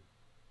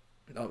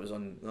 That was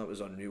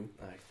unreal.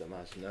 I can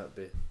imagine that'd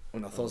be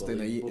on a Thursday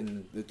night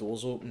and the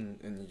doors open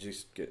and you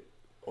just get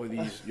all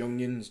these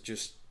youngins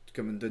just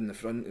coming down the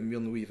front and we're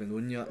not even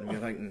known yet, and we're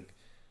thinking,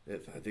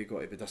 have they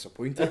got to be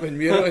disappointed when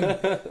we're on?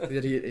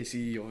 They're here to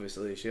see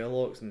obviously the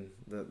Sherlocks, and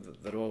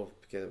they're all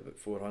get about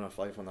 400,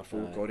 500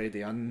 folk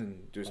already in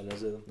and just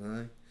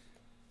aye.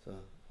 So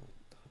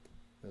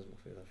there's my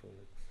favourite phone.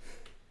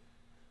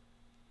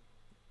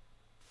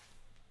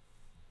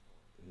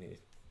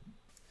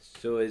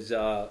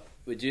 So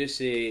would you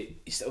say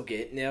you still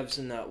get nerves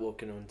in that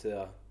walking onto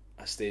a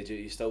stage? Are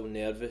you still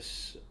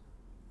nervous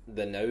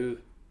now?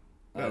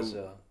 As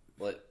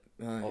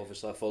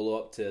obviously a follow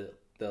up to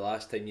the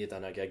last time you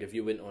done a gig, if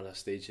you went on a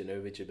stage now,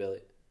 would you be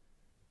like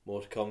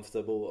more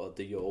comfortable, or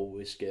do you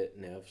always get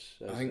nerves?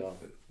 I think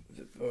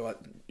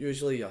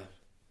usually a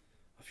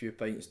few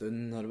pints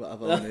down or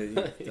whatever and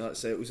that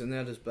settles the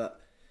nerves,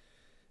 but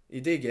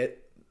you do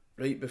get,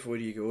 right before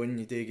you go in,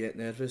 you do get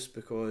nervous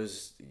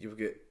because you've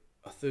got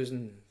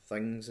 1,000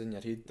 things in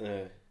your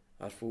head.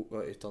 Are folk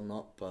got to turn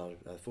up, or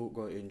are folk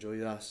got to enjoy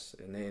this?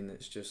 And then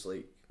it's just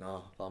like,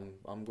 nah,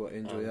 I'm going to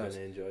enjoy this.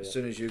 As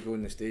soon as you go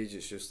on the stage,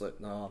 it's just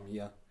like, nah, I'm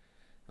here.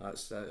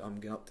 That's it. I'm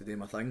going up to do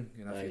my thing,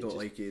 and if you don't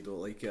like it, you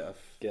don't like it.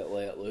 Get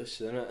let loose,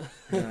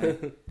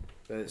 innit?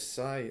 But it's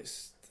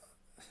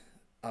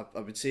I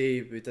would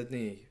say we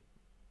didn't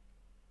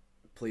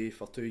play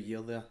for 2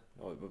 years there.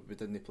 Or we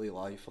didn't play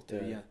live for 2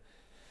 years.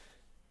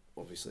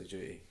 Obviously due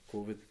to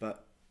COVID,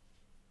 but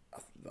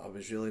I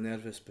was really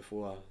nervous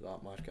before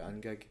that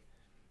Market gig,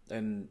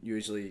 and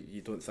usually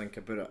you don't think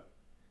about it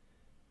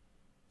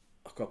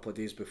a couple of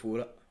days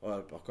before it or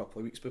a couple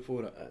of weeks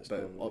before it.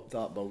 But up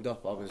that build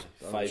up, I was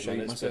 5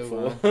 minutes myself,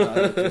 before.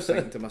 I was just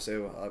thinking to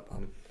myself,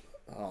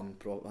 I'm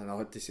and I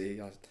had to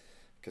say, I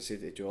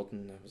said to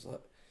Jordan, I was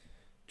like,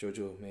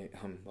 Jojo, mate,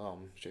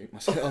 I'm shouting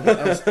myself.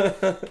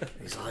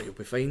 He's like, you'll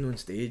be fine on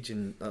stage.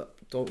 And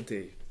talking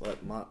to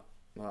Matt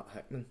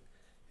Hickman,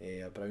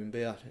 a Brown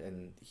Bear,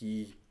 and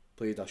he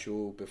played a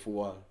show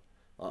before,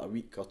 a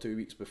week or 2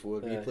 weeks before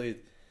we played,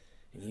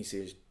 and he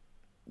says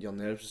your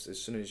nerves,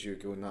 as soon as you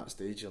go on that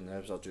stage, your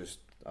nerves are just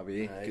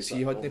away, because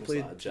he hadn't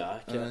played like a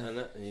jacket in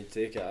it, and you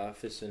take it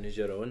off as soon as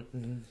you're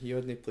on. He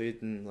hadn't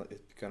played in like the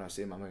kind of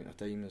same amount of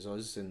time as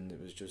us, and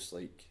it was just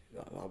like,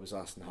 I was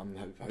asking him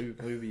how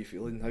were you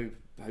feeling,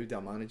 how do I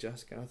manage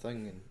this kind of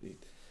thing, and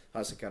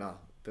that's the kind of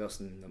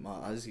person that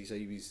Matt is. He's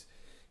always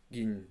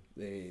giving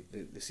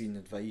the scene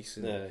advice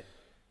and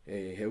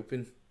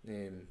helping,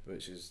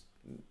 which is,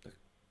 I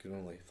can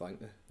only thank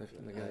the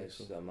guy. It's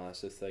a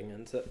massive thing,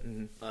 isn't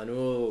it? I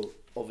know,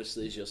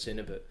 obviously, as you're saying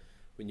about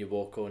when you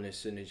walk on, as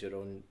soon as you're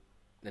on,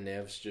 the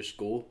nerves just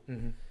go.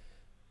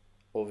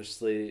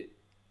 Obviously,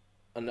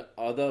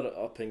 another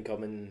up and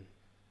coming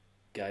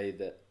guy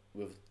that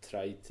we've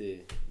tried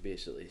to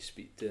basically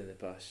speak to in the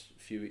past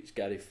few weeks,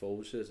 Gary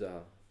Falls, is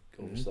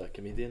obviously a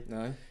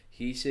comedian.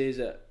 He says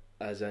it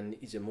as in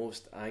he's the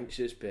most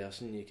anxious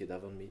person you could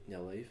ever meet in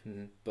your life,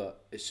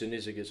 but as soon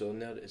as he goes on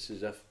there, it's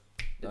as if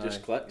it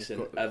just clicks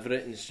and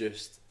everything's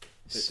just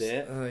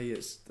set.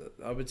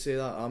 I would say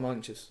that I'm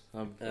anxious.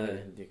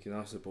 You can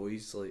ask the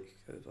boys, like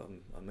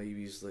I'm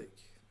always like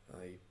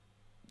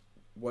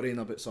worrying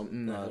about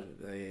something or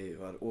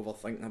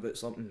overthinking about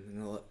something, and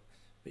they're like,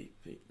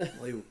 wait,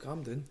 Lyle,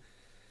 calm down.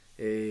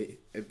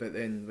 But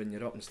then when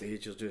you're up on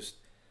stage, you're just,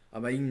 I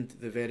mind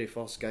the very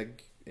first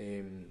gig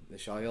the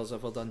Shire's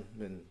ever done,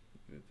 when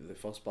the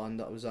first band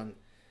that I was in,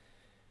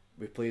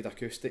 we played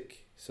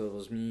acoustic, so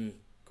there's me,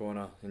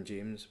 Connor and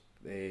James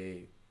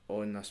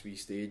on this wee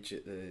stage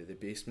at the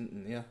basement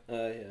in there,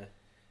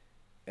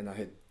 and I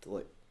had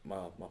like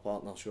my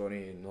partner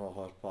Shawnee and all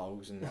her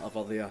pals and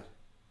whatever there,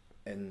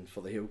 and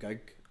for the whole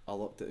gig I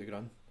looked at the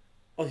ground.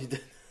 Oh, you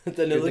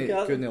didn't look at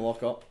it? Couldn't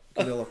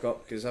look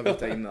up because every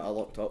time that I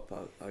looked up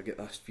I get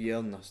this fear,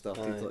 and I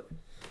started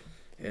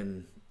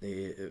and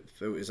it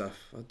felt as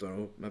if, I don't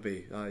know,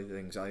 maybe the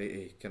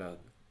anxiety kind of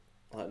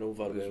like an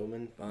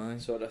overwhelming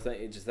sort of thing.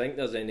 Do you think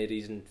there's any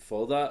reason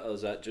for that, or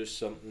is that just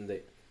something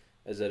that,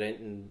 is there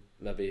anything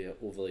maybe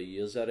over the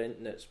years or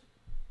anything that's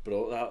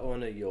brought that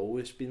on? Have you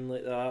always been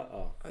like that?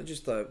 Or? I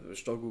just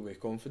struggle with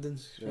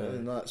confidence,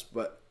 and that's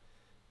what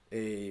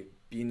being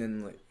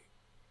in like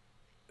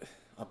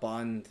a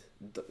band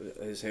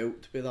has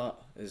helped with that,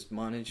 has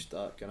managed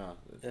that kind of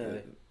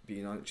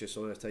being anxious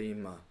all the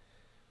time.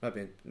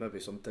 Maybe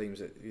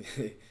sometimes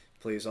it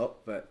plays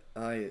up, but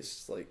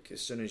it's like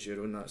as soon as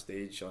you're on that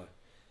stage,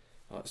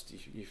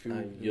 you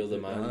feel you're the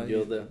man,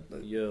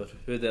 you're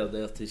who they're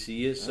there to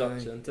see as such,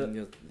 isn't it?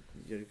 And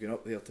you're going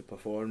up there to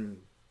perform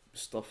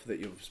stuff that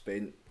you've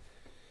spent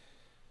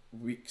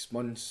weeks,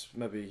 months,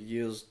 maybe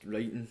years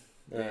writing,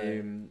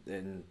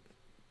 and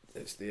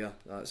it's there.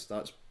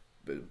 That's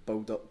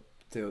build up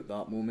to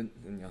that moment,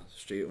 and you're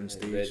straight on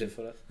stage. Ready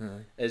for it.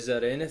 Is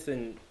there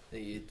anything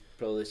that you'd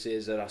probably say?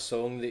 Is there a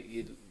song that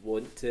you'd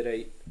want to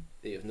write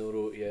that you've not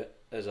wrote yet?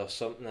 Is there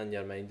something in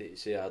your mind that you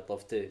say, I'd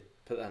love to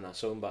put that in a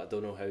song, but I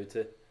don't know how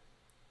to.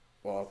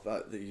 Well,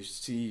 that you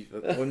see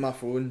on my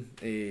phone,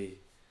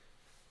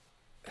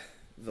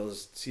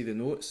 there's see the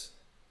notes.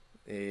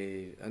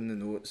 In the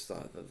notes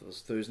that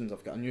there's thousands.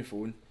 I've got a new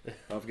phone.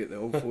 I've got the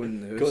old phone in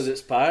the house Because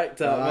it's packed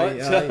that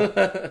much.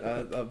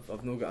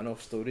 I've not got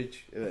enough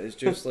storage. It's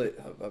just like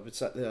I would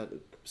sit there,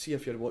 see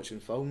if you're watching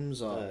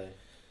films or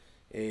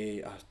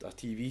a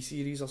TV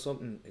series or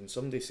something, and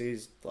somebody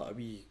says that a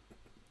wee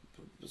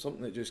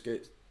something that just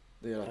gets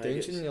their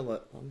attention, and you're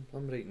like,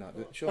 I'm writing that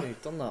down. Sure,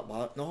 turn that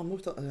back. No, I'm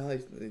not.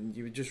 And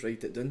you would just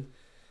write it down,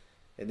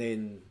 and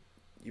then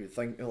you would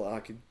think, I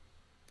could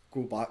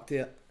go back to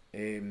it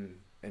and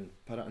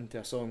put it into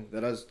a song.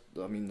 There's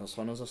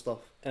hundreds of stuff.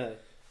 So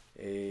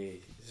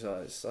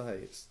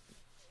it's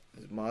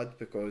mad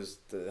because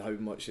how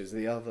much is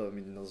there.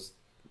 There's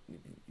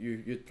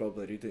you'd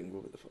probably read it and go,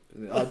 what the fuck?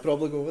 I'd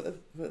probably go, what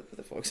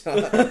the fuck's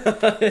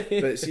that?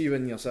 But see,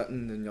 when you're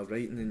sitting and you're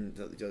writing and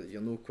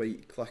you're not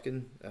quite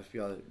clicking, if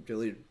you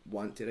really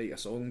want to write a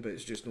song but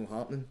it's just not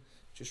happening,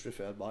 just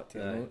refer back to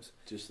your notes.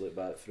 Just look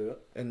back through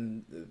it.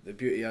 And the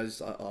beauty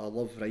is, I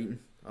love writing.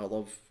 I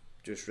love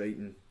just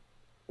writing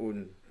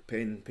on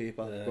pen,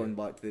 paper, going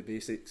back to the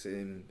basics.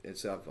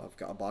 I've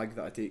got a bag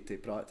that I take to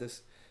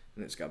practice,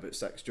 and it's got about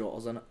 6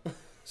 jotters in it.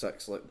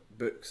 6 like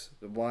books.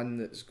 The one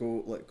that's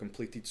got like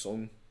completed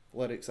song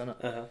lyrics in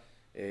it,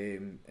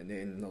 and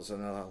then there's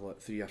another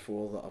like 3 or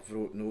 4 that I've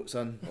wrote notes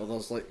in. Or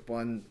there's like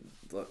one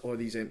like all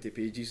these empty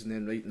pages, and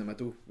then right in the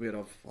middle where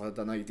I've had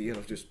an idea,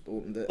 I've just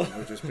opened it and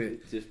I've just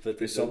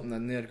put something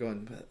in there,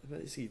 going,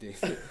 what is he doing?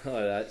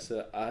 Alright,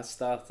 so I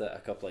started a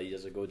couple of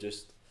years ago,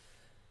 just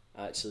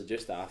after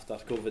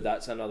COVID.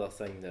 That's another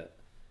thing that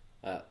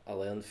I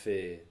learned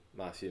from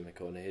Matthew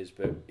McConaughey's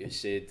book. He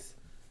said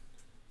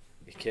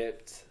he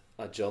kept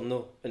a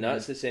journal, and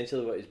that's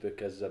essentially what his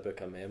book is, a book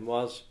of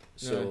memoirs.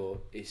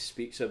 So he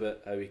speaks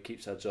about how he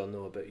keeps a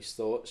journal about his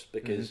thoughts,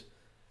 because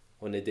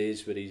on the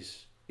days where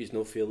he's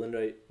not feeling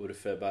right, we'll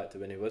refer back to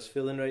when he was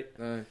feeling right.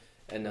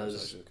 And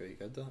that's quite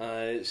good,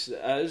 it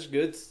is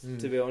good,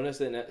 to be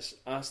honest. And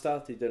I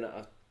started doing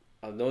it.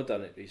 I've not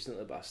done it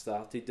recently, but I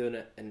started doing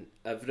it, and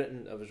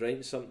everything I was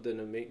writing something down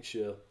and making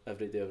sure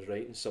every day I was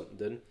writing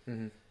something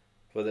down.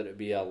 Whether it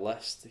be a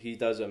list, he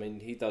does a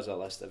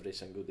list every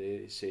single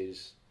day. He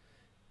says,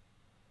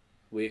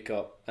 wake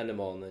up in the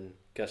morning,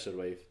 kiss your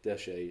wife,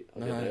 dish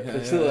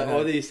out,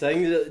 all these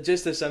things,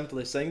 just the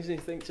simplest things, and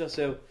you think to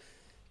yourself,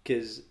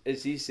 because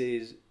as he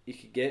says, you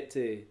could get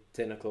to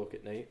 10 o'clock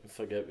at night and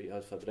forget what you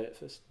had for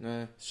breakfast.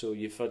 So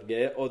you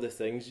forget all the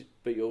things,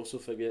 but you also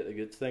forget the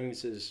good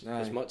things.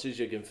 As much as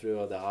you're going through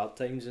all the hard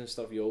times and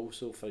stuff, you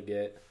also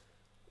forget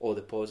all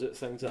the positive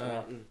things that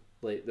happen.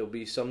 Like, there'll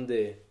be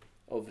someday,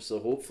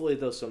 obviously, hopefully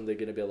there's somebody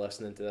going to be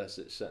listening to this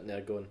that's sitting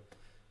there going, do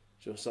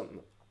you know something,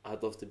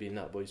 I'd love to be in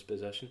that boy's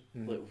position.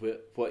 Like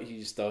what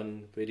he's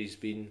done, where he's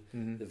been,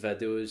 the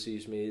videos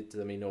he's made.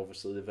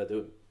 Obviously the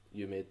video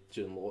you made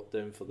during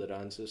lockdown for the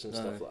dancers and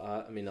stuff like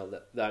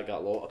that. That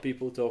got a lot of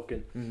people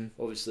talking.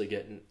 Obviously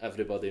getting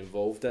everybody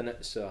involved in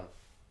it. So,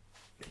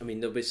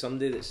 there'll be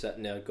somebody that's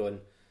sitting there going,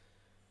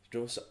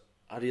 you know,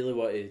 I really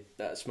want to.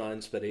 That's my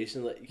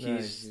inspiration. Like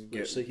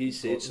he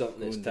said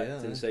something that's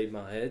ticked inside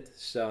my head.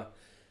 So,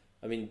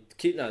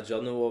 keeping that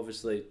journal,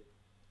 obviously,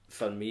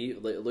 for me,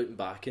 like looking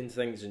back in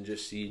things and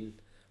just seeing,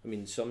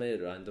 some of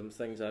the random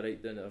things I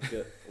write down. I've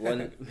got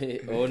one,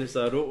 mate,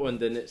 honestly, I wrote one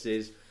down that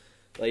says,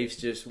 life's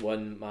just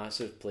one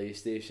massive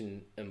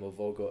PlayStation and we've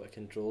all got a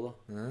controller.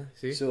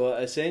 See? So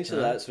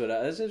essentially that's what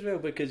it is as well,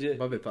 because you...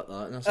 Maybe put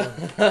that in a song.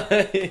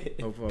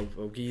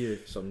 I'll give you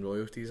some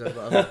royalties or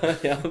whatever.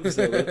 Yeah,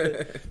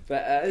 absolutely.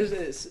 But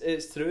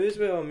it's true as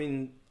well.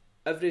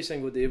 Every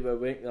single day we're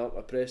waking up,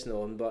 I press the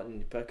on button,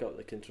 you pick up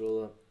the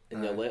controller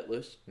and you're let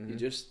loose.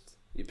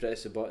 You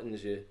press the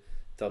buttons, you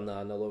turn the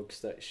analog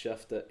stick,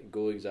 shift it,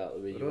 go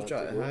exactly where you want to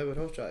go.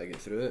 We're all trying to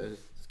get through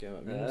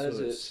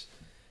it.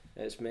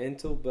 It's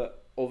mental,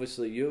 but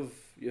obviously you've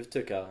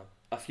took a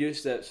few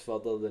steps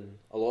further than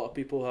a lot of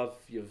people have.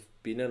 You've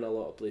been in a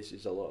lot of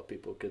places a lot of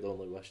people could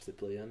only wish to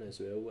play in as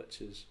well, which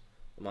is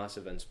a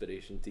massive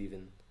inspiration to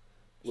even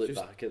look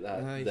back at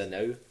that the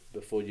now,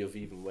 before you've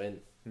even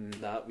went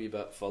that wee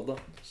bit further.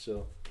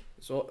 So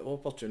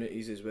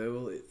opportunities as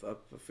well. I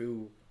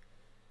feel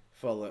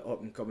for like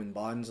up and coming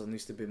bands, there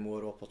needs to be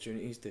more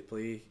opportunities to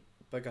play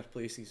bigger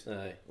places.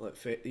 Like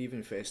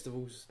even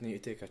festivals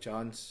need to take a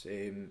chance,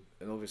 and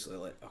obviously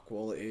like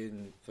equality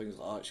and things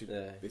like that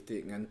should be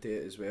taken into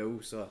it as well.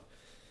 So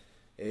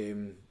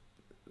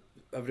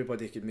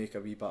everybody could make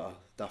a wee bit of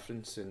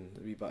difference and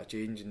a wee bit of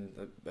change. And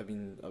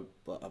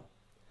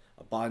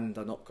a band,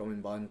 an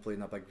upcoming band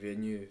playing a big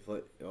venue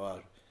like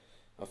or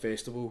a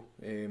festival,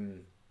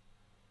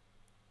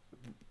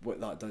 what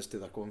that does to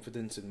their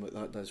confidence and what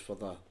that does for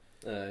the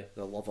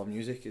love of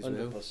music as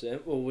 100%. well.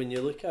 Well, when you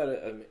look at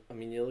it,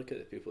 you look at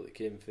the people that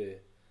came for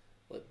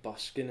like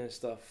busking and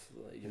stuff.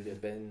 Like you've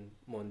got Ben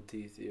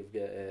Monteith, you've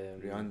got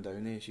Rihanna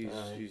Downey.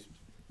 She's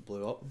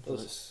blew up.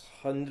 There's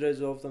hundreds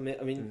of them.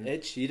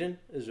 Ed Sheeran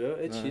as well.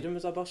 Sheeran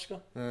was a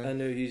busker. I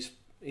know he's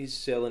he's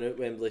selling out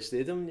Wembley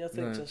Stadium. You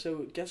think to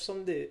yourself,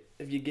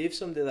 if you gave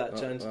somebody that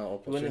chance,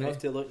 you wouldn't have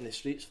to look in the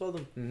streets for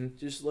them.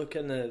 Just look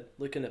in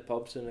the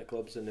pubs and the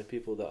clubs and the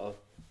people that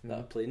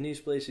are playing these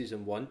places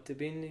and want to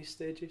be in these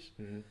stages.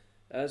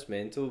 That's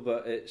mental,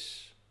 but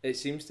it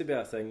seems to be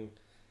a thing.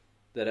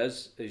 There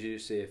is, as you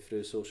say,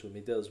 through social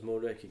media, there's more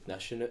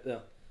recognition out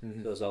there.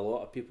 There's a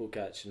lot of people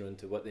catching on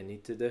to what they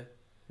need to do,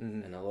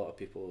 and a lot of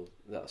people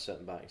that are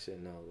sitting back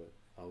saying, "No,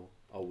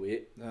 I'll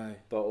wait." Aye.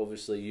 But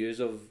obviously, yous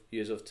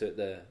have took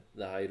the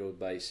high road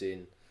by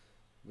saying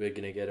we're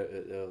gonna get it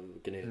out there, we're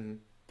gonna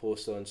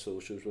post on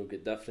socials, we'll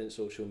get different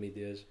social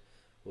medias,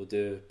 we'll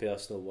do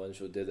personal ones,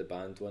 we'll do the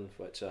band one,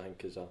 which I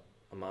think is a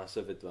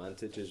massive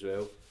advantage as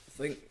well. I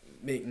think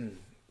making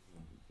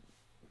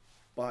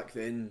back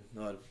then,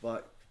 and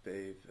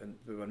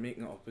we were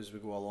making it up as we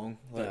go along.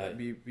 Like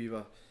we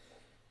were.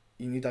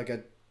 You need a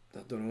good,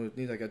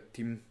 need a good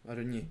team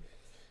around you.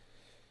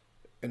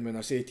 And when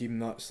I say team,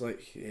 that's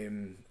like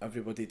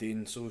everybody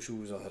doing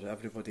socials, or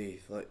everybody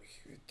like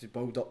to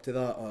build up to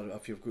that. Or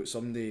if you've got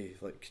somebody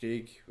like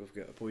Craig, we've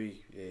got a boy,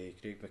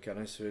 Craig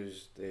McInnes,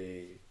 who's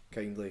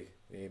kindly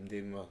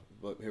doing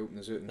helping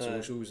us out in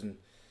socials and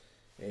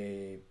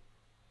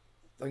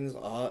things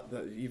like that.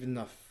 That even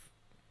if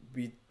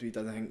we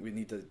didn't think we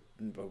needed,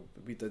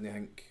 we didn't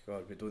think,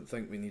 or we don't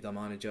think we need a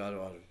manager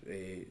or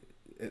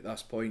at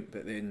this point,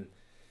 but then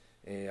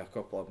a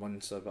couple of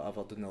months or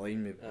whatever down the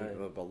line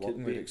we're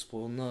looking at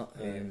exploring that.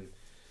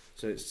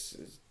 So it's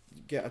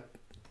get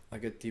a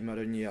good team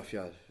around you if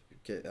you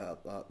get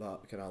at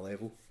that kind of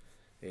level,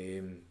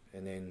 and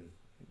then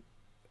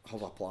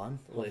have a plan.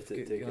 Let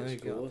it take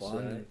its course.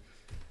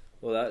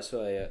 Well, that's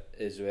why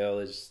as well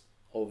as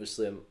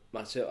obviously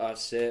myself, I've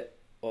set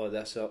all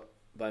this up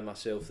by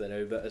myself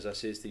now, but as I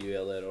said to you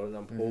earlier on,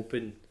 I'm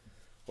hoping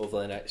over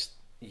the next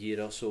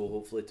year or so,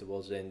 hopefully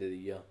towards the end of the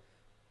year,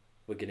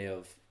 we're going to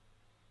have,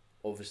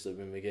 obviously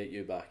when we get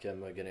you back in,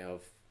 we're going to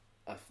have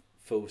a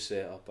full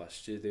setup, a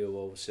studio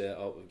all set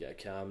up, we've got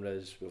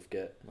cameras, we've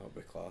got that'll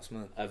be class,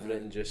 man.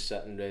 Everything just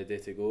sitting ready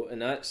to go,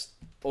 and that's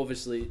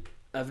obviously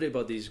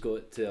everybody's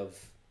got to have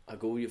a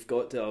goal. You've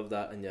got to have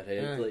that in your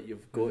head, like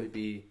you've got to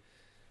be,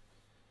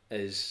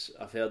 as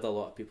I've heard a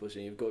lot of people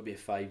saying, you've got to be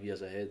 5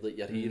 years ahead, like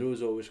your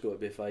hero's always got to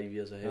be 5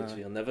 years ahead, so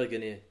you're never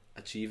going to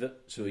achieve it.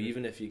 So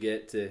even if you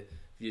get to, if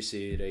you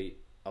say, right,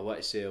 I want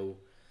to sell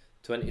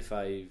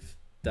 25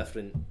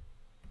 different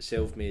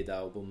self-made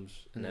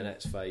albums in the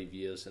next 5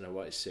 years, and I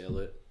want to sell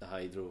it the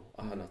Hydro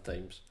 100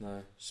 times.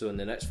 So in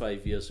the next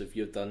 5 years, if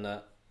you've done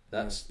that,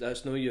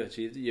 that's no, you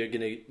achieved it.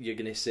 You're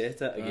gonna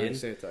set it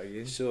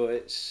again. So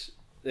it's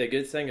the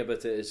good thing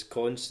about it is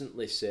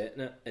constantly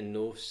setting it and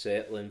no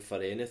settling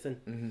for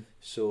anything.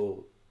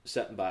 So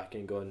sitting back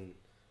and going,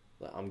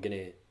 like, I'm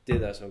gonna do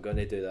this, I'm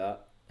gonna do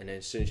that, and then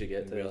as soon as you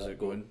get to that,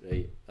 going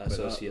right, that's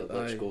us here.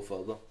 Let's go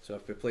further. So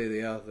if we play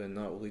there, then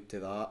that will lead to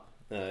that.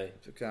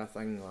 It's the kind of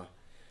thing.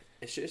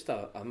 It's just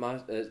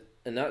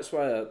and that's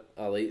why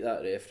I like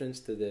that reference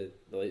to the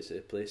likes of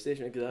the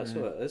PlayStation, because that's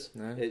what it is.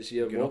 It's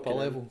you're walking up a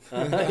level.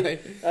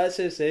 That's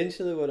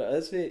essentially what it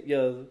is, mate.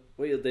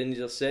 What you're doing is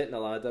you're setting a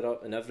ladder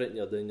up, and everything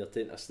you're doing, you're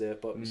taking a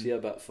step up. You see a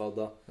bit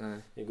further,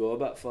 you go a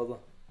bit further.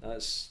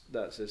 That's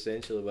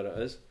essentially what it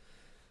is.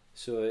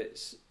 So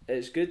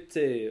it's good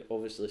to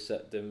obviously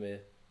sit down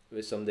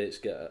with somebody that's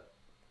got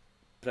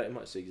pretty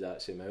much the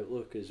exact same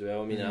outlook as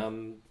well. I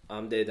mean,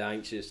 I'm dead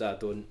anxious. I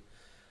don't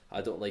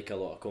like a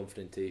lot of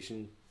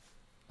confrontation.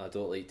 I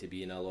don't like to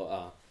be in a lot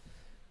of...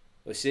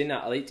 I was saying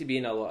that I like to be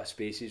in a lot of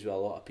spaces with a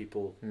lot of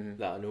people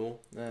that I know.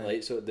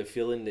 Like, so the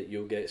feeling that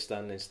you'll get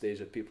standing on stage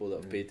with people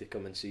that have paid to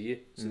come and see you.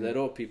 So they're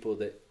all people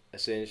that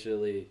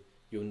essentially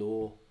you'll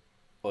know,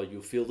 or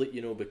you'll feel that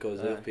you know,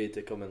 because they've paid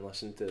to come and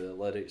listen to the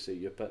lyrics that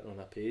you're putting on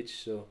a page.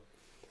 So,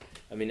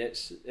 I mean,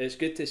 it's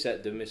good to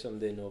sit down with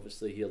somebody and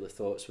obviously hear the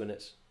thoughts when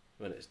it's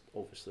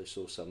obviously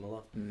so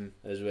similar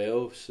as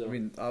well. So I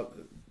mean,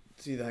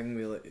 see the thing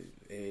with like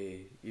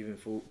even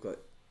folk like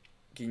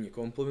giving you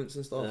compliments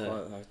and stuff.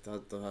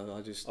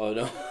 I just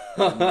no.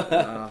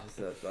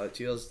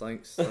 Cheers,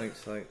 thanks.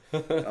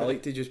 I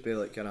like to just be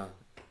like kind of,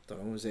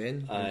 don't know,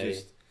 zen.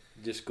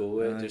 Just go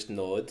with it, just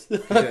nod. I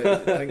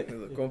think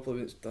the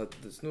compliments,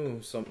 that's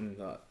no something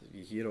that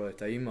you hear all the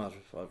time or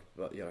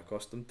what you're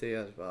accustomed to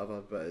or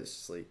whatever. But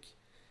it's like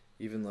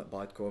even like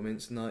bad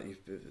comments and that.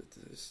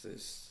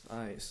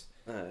 It's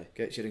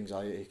gets your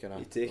anxiety kind of.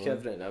 You take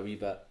everything a wee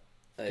bit.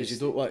 Because you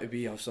don't want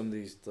to have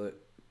somebody's like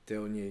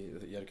telling you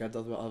that you're good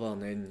or whatever,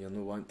 and then you're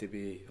not want to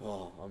be,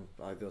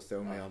 they're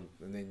telling me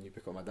and then you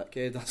become a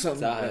dickhead or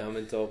something. I'm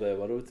on top of the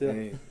world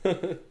here.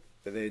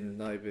 But then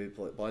be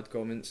like bad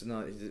comments and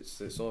that,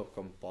 it's all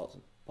come part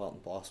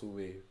and parcel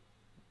with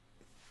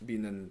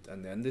being in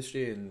the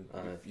industry, and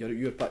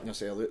you're putting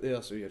yourself out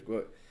there, so you've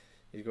got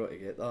to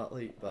get that,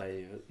 like.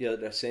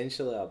 You're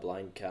essentially a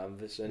blank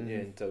canvas in you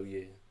until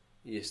you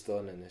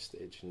stand on the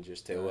stage and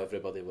just tell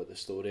everybody what the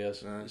story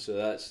is. So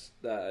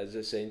that is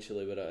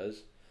essentially what it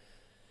is.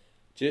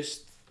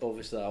 Just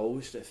obviously I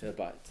always refer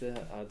back to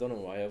it. I don't know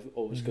why I've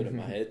always got it in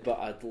my head, but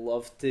I'd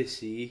love to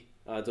see,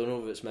 I don't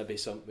know if it's maybe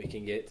something we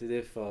can get to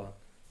do for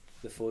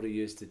the four of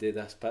you to do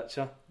this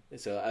picture.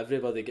 So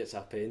everybody gets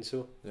a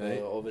pencil.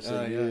 Right.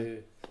 Obviously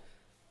you,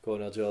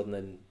 Connor, Jordan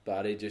and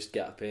Barry just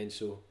get a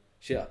pencil,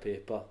 sheet of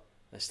paper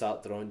and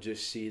start drawing.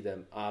 Just see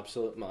them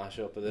absolute mash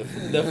up of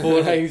the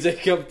four things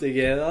that come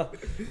together.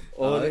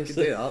 I could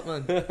do that,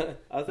 man.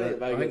 I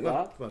think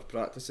we're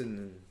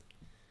practicing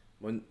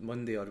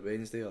Monday or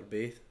Wednesday or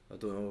both. I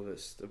don't know if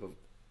it's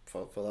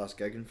for last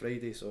gig on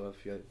Friday, so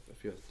if you're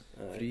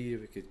free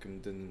we could come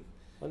down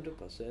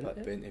 100%,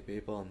 put pen to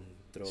paper and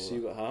draw. See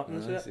what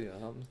happens. See what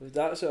happens.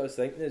 That's what I was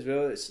thinking as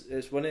well.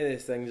 It's one of the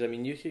things. I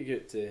mean, you could go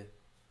to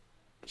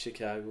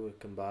Chicago,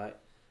 come back,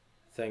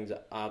 things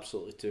that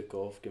absolutely took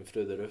off, came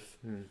through the roof.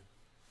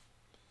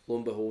 Lo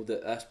and behold,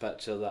 this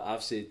picture that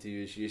I've said to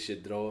you is you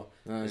should draw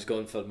has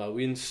gone for my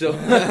win. So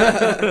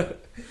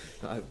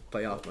I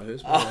buy off my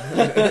house.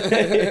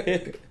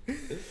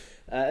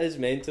 It is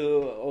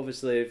mental.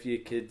 Obviously, if you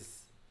could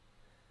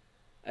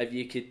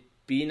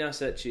be in a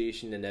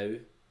situation now.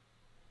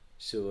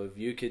 So if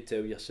you could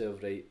tell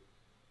yourself, right,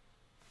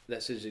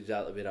 this is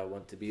exactly where I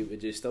want to be,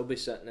 would you still be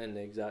sitting in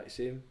the exact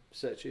same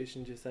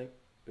situation, do you think?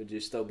 Would you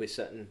still be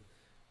sitting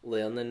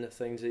learning the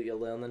things that you're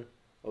learning,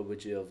 or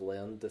would you have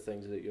learned the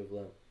things that you've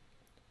learned?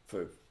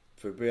 For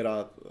where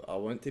I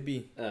want to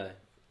be? Aye.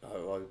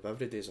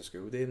 Every day's a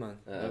school day, man.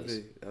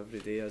 Every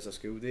day is a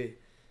school day.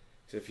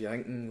 So if you're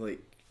thinking,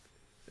 like,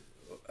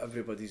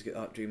 everybody's got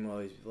that dream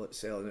of like,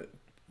 selling at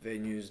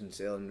venues and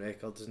selling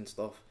records and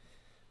stuff,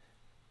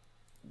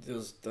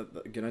 there's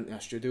getting into a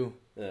studio,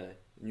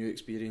 new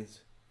experience,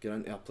 get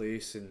into a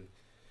place and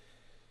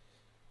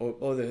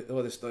all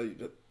the stuff.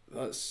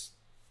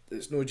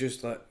 It's not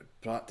just like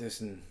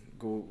practice and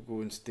go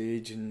on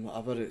stage and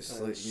whatever. It's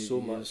like so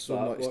much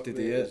to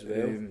do it,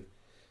 well.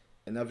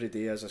 And every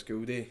day is a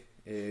school day.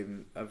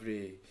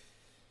 Every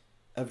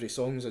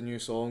song's a new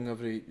song.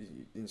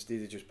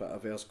 Instead of just put a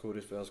verse,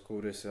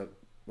 chorus, or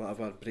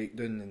whatever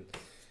breakdown, and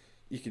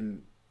you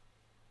can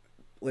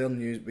learn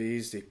new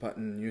ways to put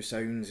in new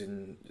sounds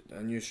and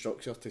a new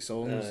structure to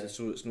songs,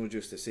 so it's not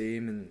just the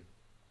same. And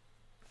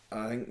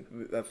I think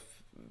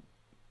if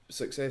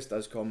success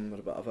does come or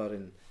whatever,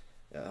 and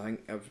I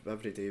think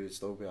every day would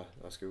still be a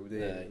school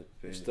day.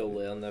 You still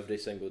learn every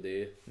single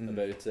day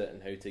about it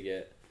and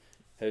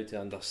how to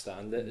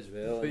understand it as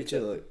well. But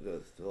like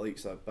the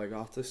likes of big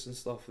artists and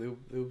stuff,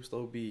 they'll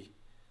still be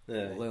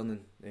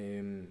learning,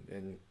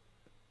 and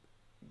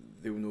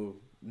they'll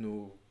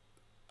know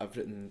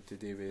everything to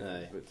do with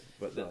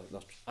what their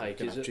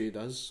trade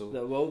is. So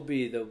there'll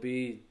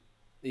be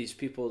these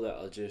people that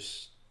are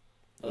just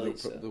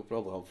they'll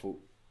probably have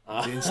folk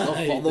doing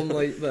stuff for them,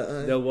 like,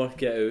 but they'll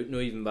work it out, not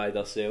even by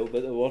themselves,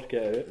 but they'll work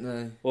it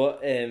out.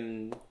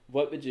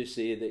 What would you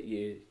say that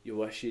you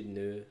wish you'd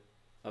knew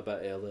a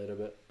bit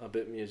earlier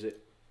about music?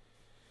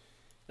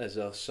 Is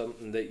there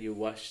something that you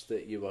wish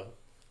that you were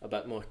a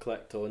bit more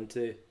clicked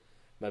onto?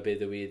 Maybe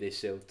the way they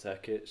sell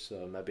tickets,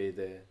 or maybe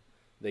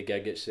the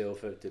gig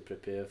itself, how to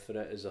prepare for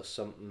it. Is there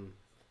something?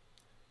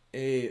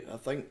 I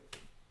think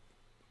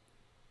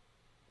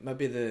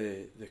maybe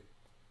the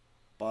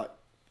back.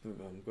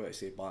 I'm going to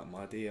say back in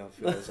my day. I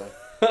feel as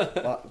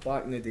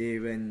back in the day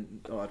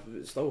when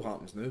it still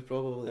happens now.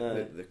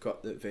 Probably the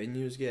cut that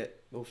venues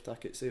get off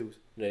ticket sales.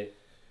 Right.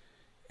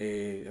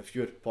 If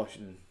you're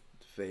pushing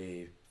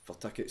for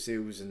ticket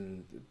sales,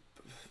 and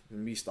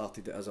when we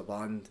started it as a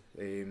band,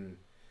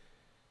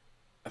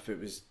 if it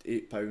was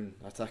 £8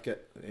 a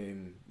ticket,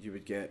 you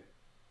would get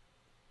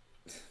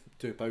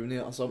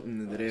 £2 or something,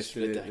 and the rest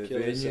of the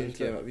venue.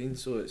 You know what I mean?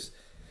 So it's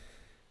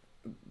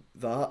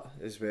that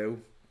as well,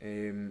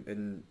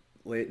 and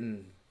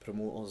letting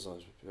promoters or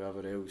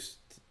whoever else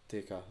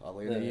take a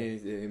line of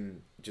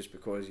you, just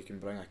because you can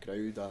bring a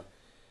crowd.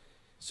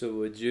 So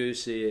would you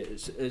say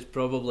it's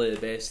probably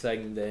the best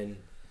thing then?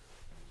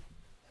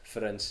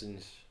 For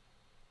instance,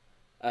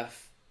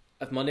 if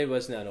money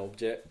wasn't an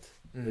object,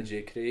 would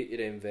you create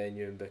your own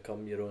venue and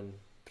become your own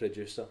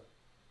producer?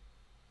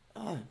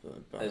 If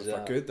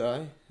I could,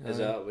 Is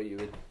that what you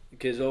would?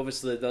 Because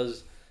obviously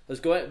there's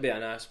going to be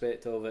an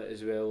aspect of it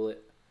as well.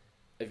 Like,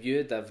 if you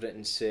had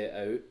everything set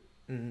out,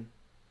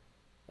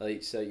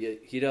 like, so you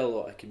hear a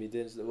lot of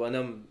comedians. The one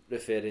I'm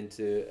referring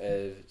to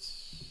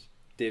is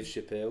Dave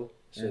Chappelle.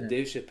 So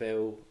Dave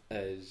Chappelle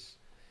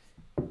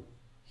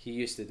he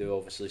used to do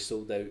obviously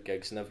sold out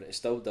gigs and everything. He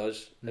still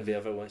does. If he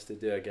ever wants to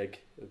do a gig,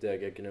 he'll do a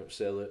gig and it'll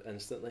sell out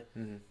instantly.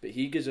 But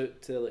he goes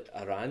out to like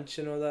a ranch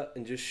and all that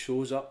and just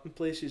shows up in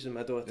places in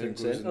middle of town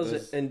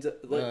centres and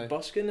like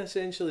busking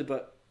essentially,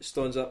 but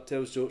stands up,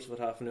 tells jokes for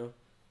half an hour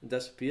and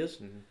disappears.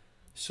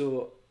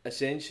 So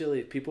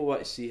essentially people want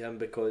to see him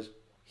because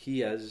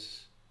he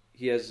is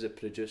the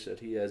producer,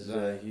 he's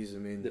the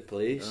main, the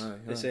place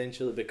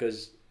essentially,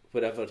 because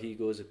wherever he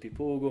goes the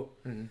people will go.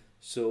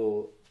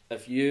 So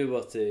if you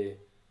were to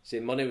say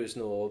money was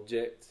no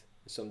object,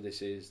 somebody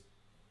says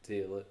to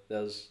you, look,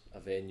 there's a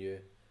venue,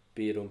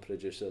 be your own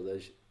producer,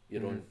 there's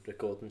your own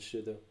recording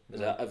studio, is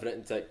that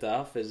everything ticked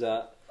off? Is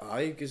that?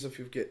 Aye, because if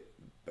you've got,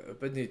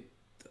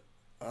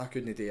 I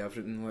couldn't do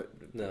everything. Like,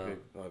 no.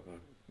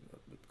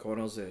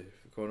 Connor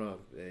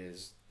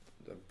is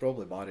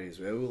probably Barry as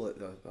well. Like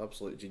they're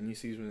absolute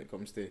geniuses when it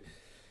comes to.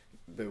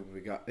 Well,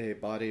 we got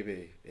Barry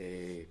with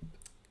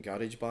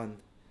Garage Band,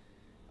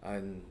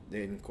 and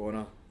then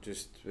Connor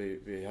just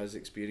with his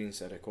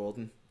experience at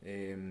recording.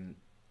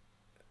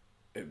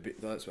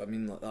 That's what I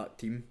mean. Like that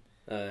team,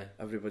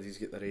 everybody's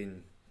got their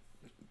own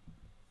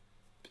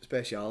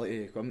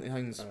speciality come to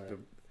things.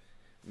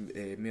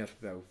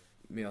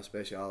 More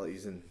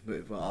specialities than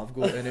what I've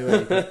got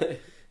anyway.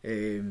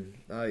 It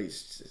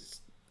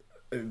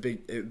would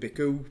be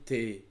cool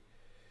to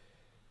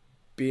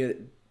be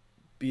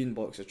in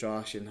Box of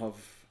Trash and have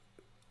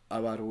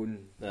our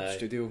own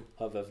studio.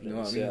 Have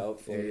everything set up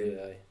for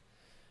you.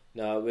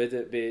 No, would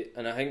it be?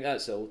 And I think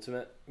that's the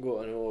ultimate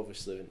goal. I know,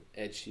 obviously, when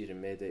Ed Sheeran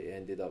made it, he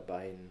ended up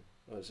buying.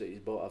 What was it? He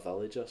bought a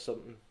village or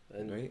something.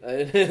 And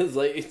it was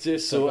like he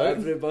just sold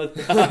everybody.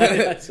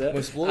 That's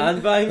it.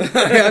 Handbag.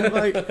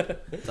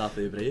 Tap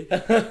the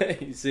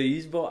break. So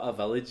he's bought a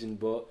village and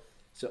bought.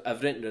 So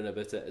everything round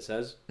about it is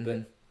his.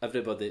 But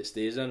everybody that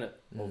stays in it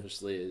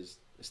obviously is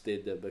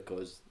stayed there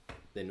because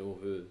they know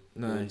who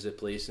owns the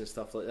place and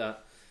stuff like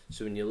that.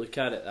 So when you look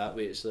at it that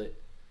way, it's like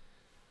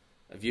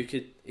if you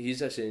could,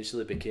 he's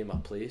essentially became a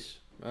place.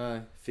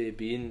 For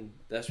being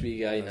this wee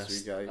guy in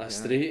a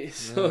street.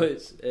 So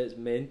it's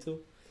mental.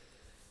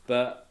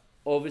 But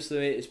obviously,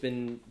 mate, it's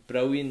been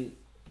brilliant.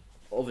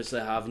 Obviously,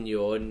 having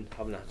you on,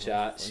 having a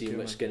chat, seeing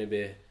what's going to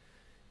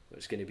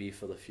be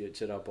for the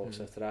future of Box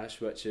of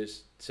Trash, which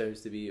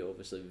sounds to be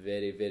obviously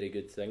very, very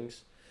good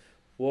things.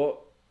 What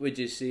would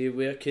you say?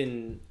 Where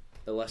can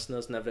the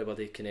listeners and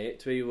everybody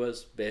connect with you?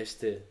 Was best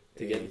to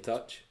get in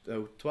touch?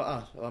 Well,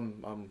 Twitter.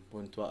 I'm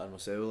on Twitter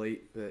myself,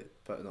 like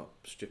putting up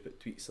stupid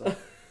tweets or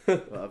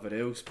whatever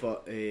else.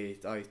 But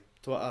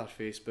Twitter,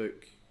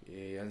 Facebook,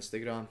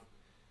 Instagram,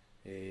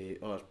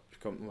 or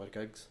come to our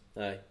gigs.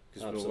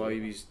 Because we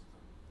always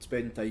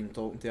spend time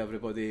talking to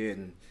everybody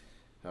and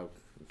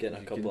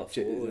getting a couple of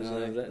photos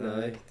and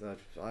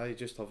everything.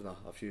 Just having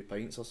a few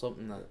pints or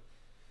something,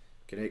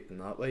 connecting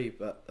that way.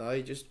 But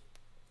just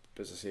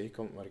as I say,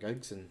 come to our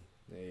gigs and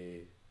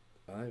we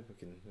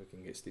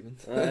can get steaming.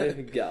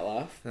 Get a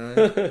laugh.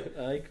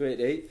 Quite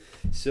right.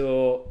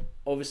 So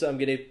obviously I'm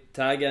going to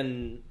tag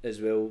in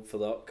as well for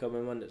the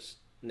upcoming one. It's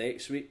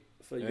next week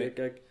for your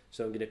gig.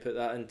 So I'm going to put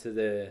that into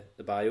the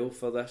bio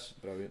for this.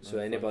 Brilliant. So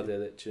anybody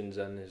that tunes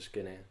in is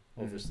going to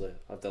obviously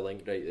have the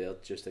link right there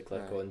just to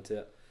click onto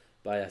it,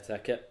 buy a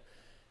ticket.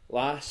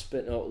 Last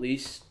but not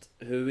least,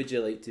 who would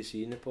you like to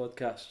see in the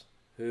podcast?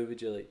 Who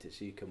would you like to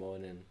see come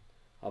on and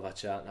have a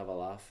chat and have a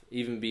laugh?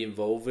 Even be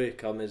involved with,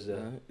 come as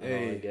a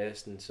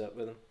guest and sit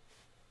with them.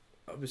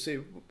 I would say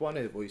one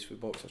of the boys for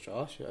Box of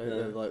Trash.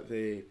 Like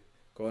the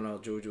Connor,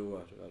 Jojo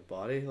or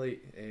Barry,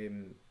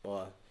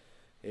 or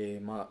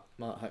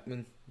Matt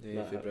Hickman,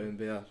 for Brown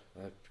Bear.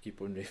 I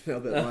keep on raving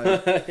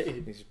about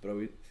that. He's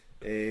brilliant.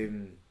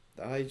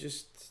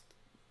 Just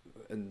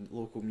in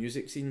local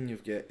music scene,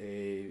 you've got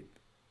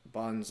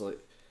bands like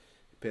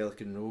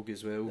Pelican Rogue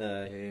as well.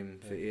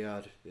 For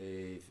AR,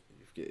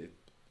 you've got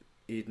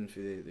Aiden for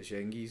the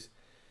Shengies,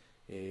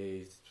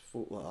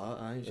 folk like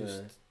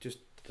that. Just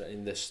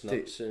in the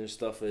Snuts and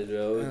stuff as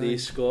well.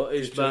 These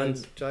Scottish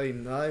bands. Try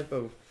and get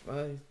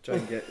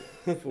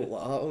folk like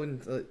that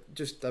on,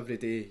 just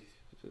everyday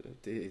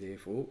day-to-day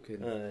folk.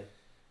 And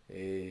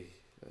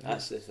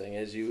that's the thing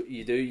is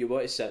you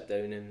want to sit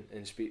down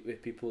and speak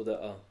with people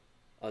that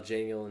are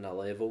genuine on a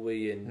level with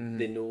you and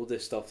they know the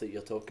stuff that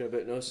you're talking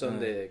about. No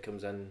somebody that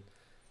comes in,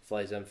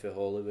 flies in for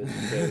Hollywood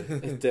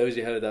and tells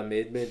you how they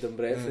made them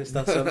breakfast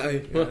or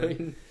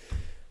something.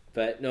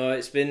 But no,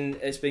 it's been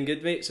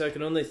good, mate, so I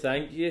can only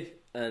thank you,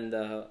 and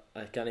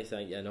I can't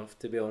thank you enough,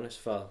 to be honest,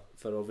 for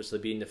obviously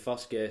being the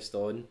first guest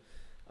on,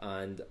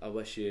 and I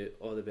wish you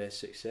all the best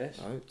success.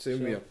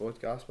 Same with your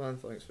podcast, man.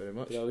 Thanks very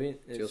much.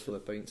 Brilliant. Cheers for the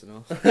pints and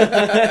all.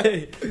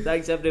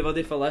 Thanks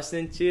everybody for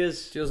listening.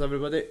 Cheers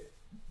everybody.